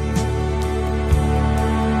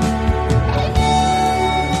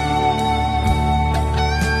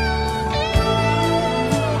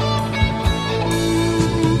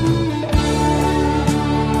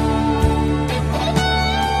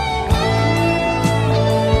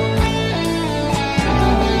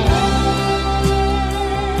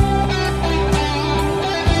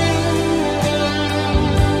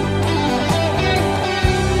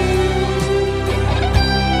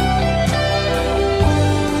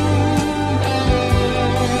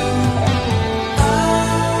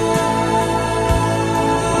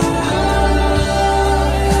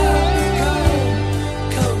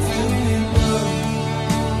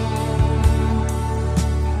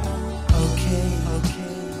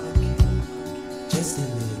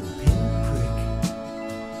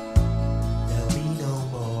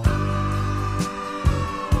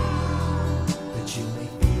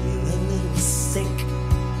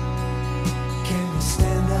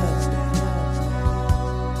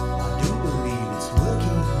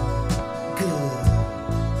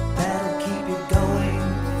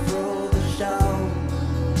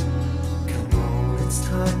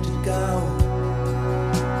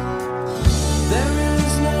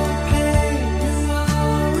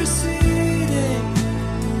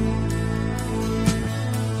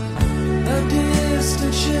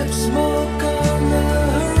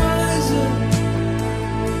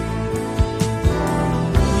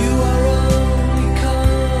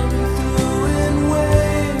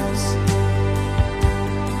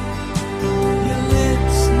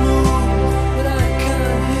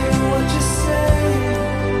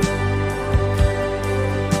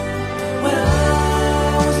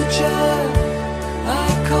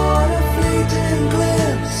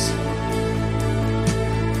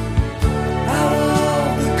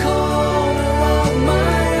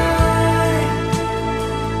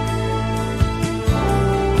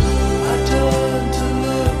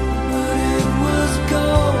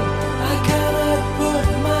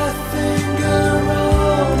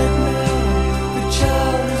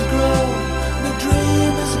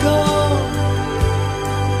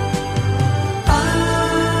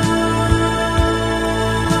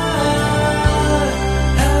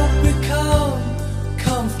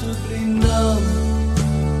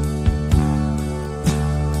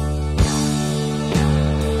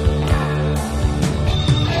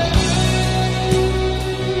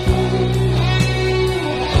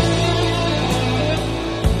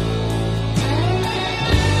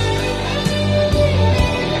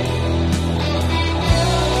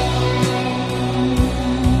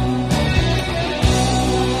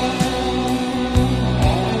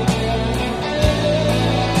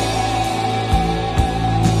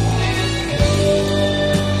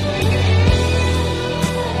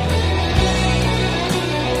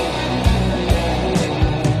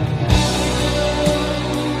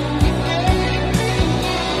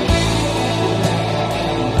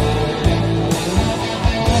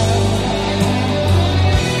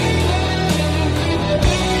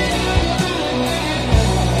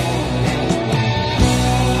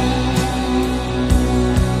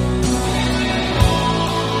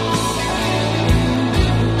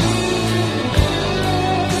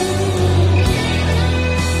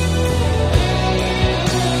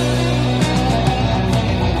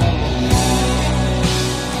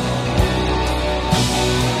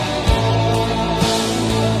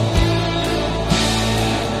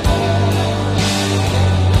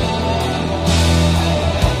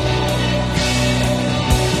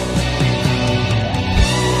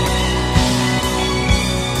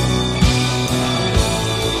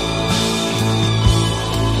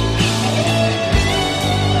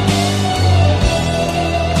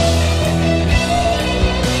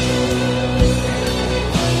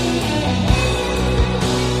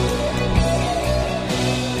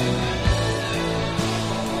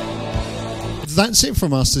 that's it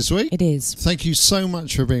from us this week. It is. Thank you so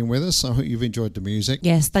much for being with us. I hope you've enjoyed the music.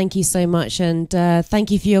 Yes, thank you so much, and thank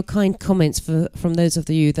you for your kind comments from those of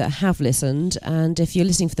you that have listened. And if you're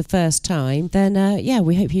listening for the first time, then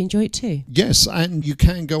we hope you enjoy it too. Yes, and you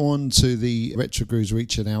can go on to the Retro Grooves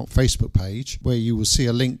Reaching Out Facebook page, where you will see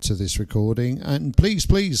a link to this recording. And please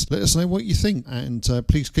let us know what you think, and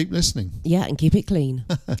please keep listening. Yeah, and keep it clean.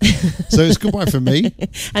 So it's goodbye from me.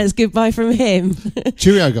 And it's goodbye from him.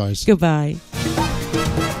 Cheerio, guys. Goodbye.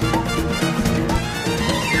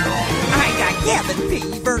 I got cabin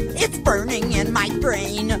fever, it's burning in my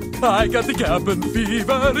brain. I got the cabin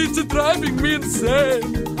fever, it's driving me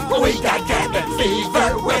insane. We got cabin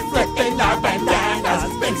fever, we're flipping our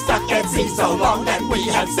bandanas. Been stuck at sea so long that we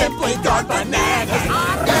have simply gone bananas.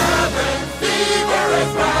 Cabin fever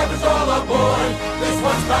is driving us all aboard. This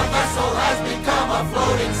one-stop vessel has become a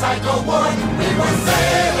floating psycho ward. We were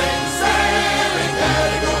sailing,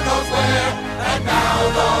 heading who knows where. And now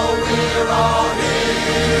though we're all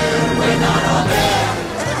here, we're not all there.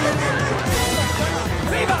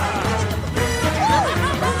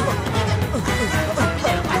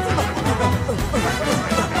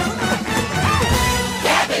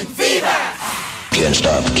 Can't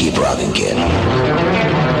stop, keep rocking,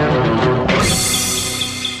 kid.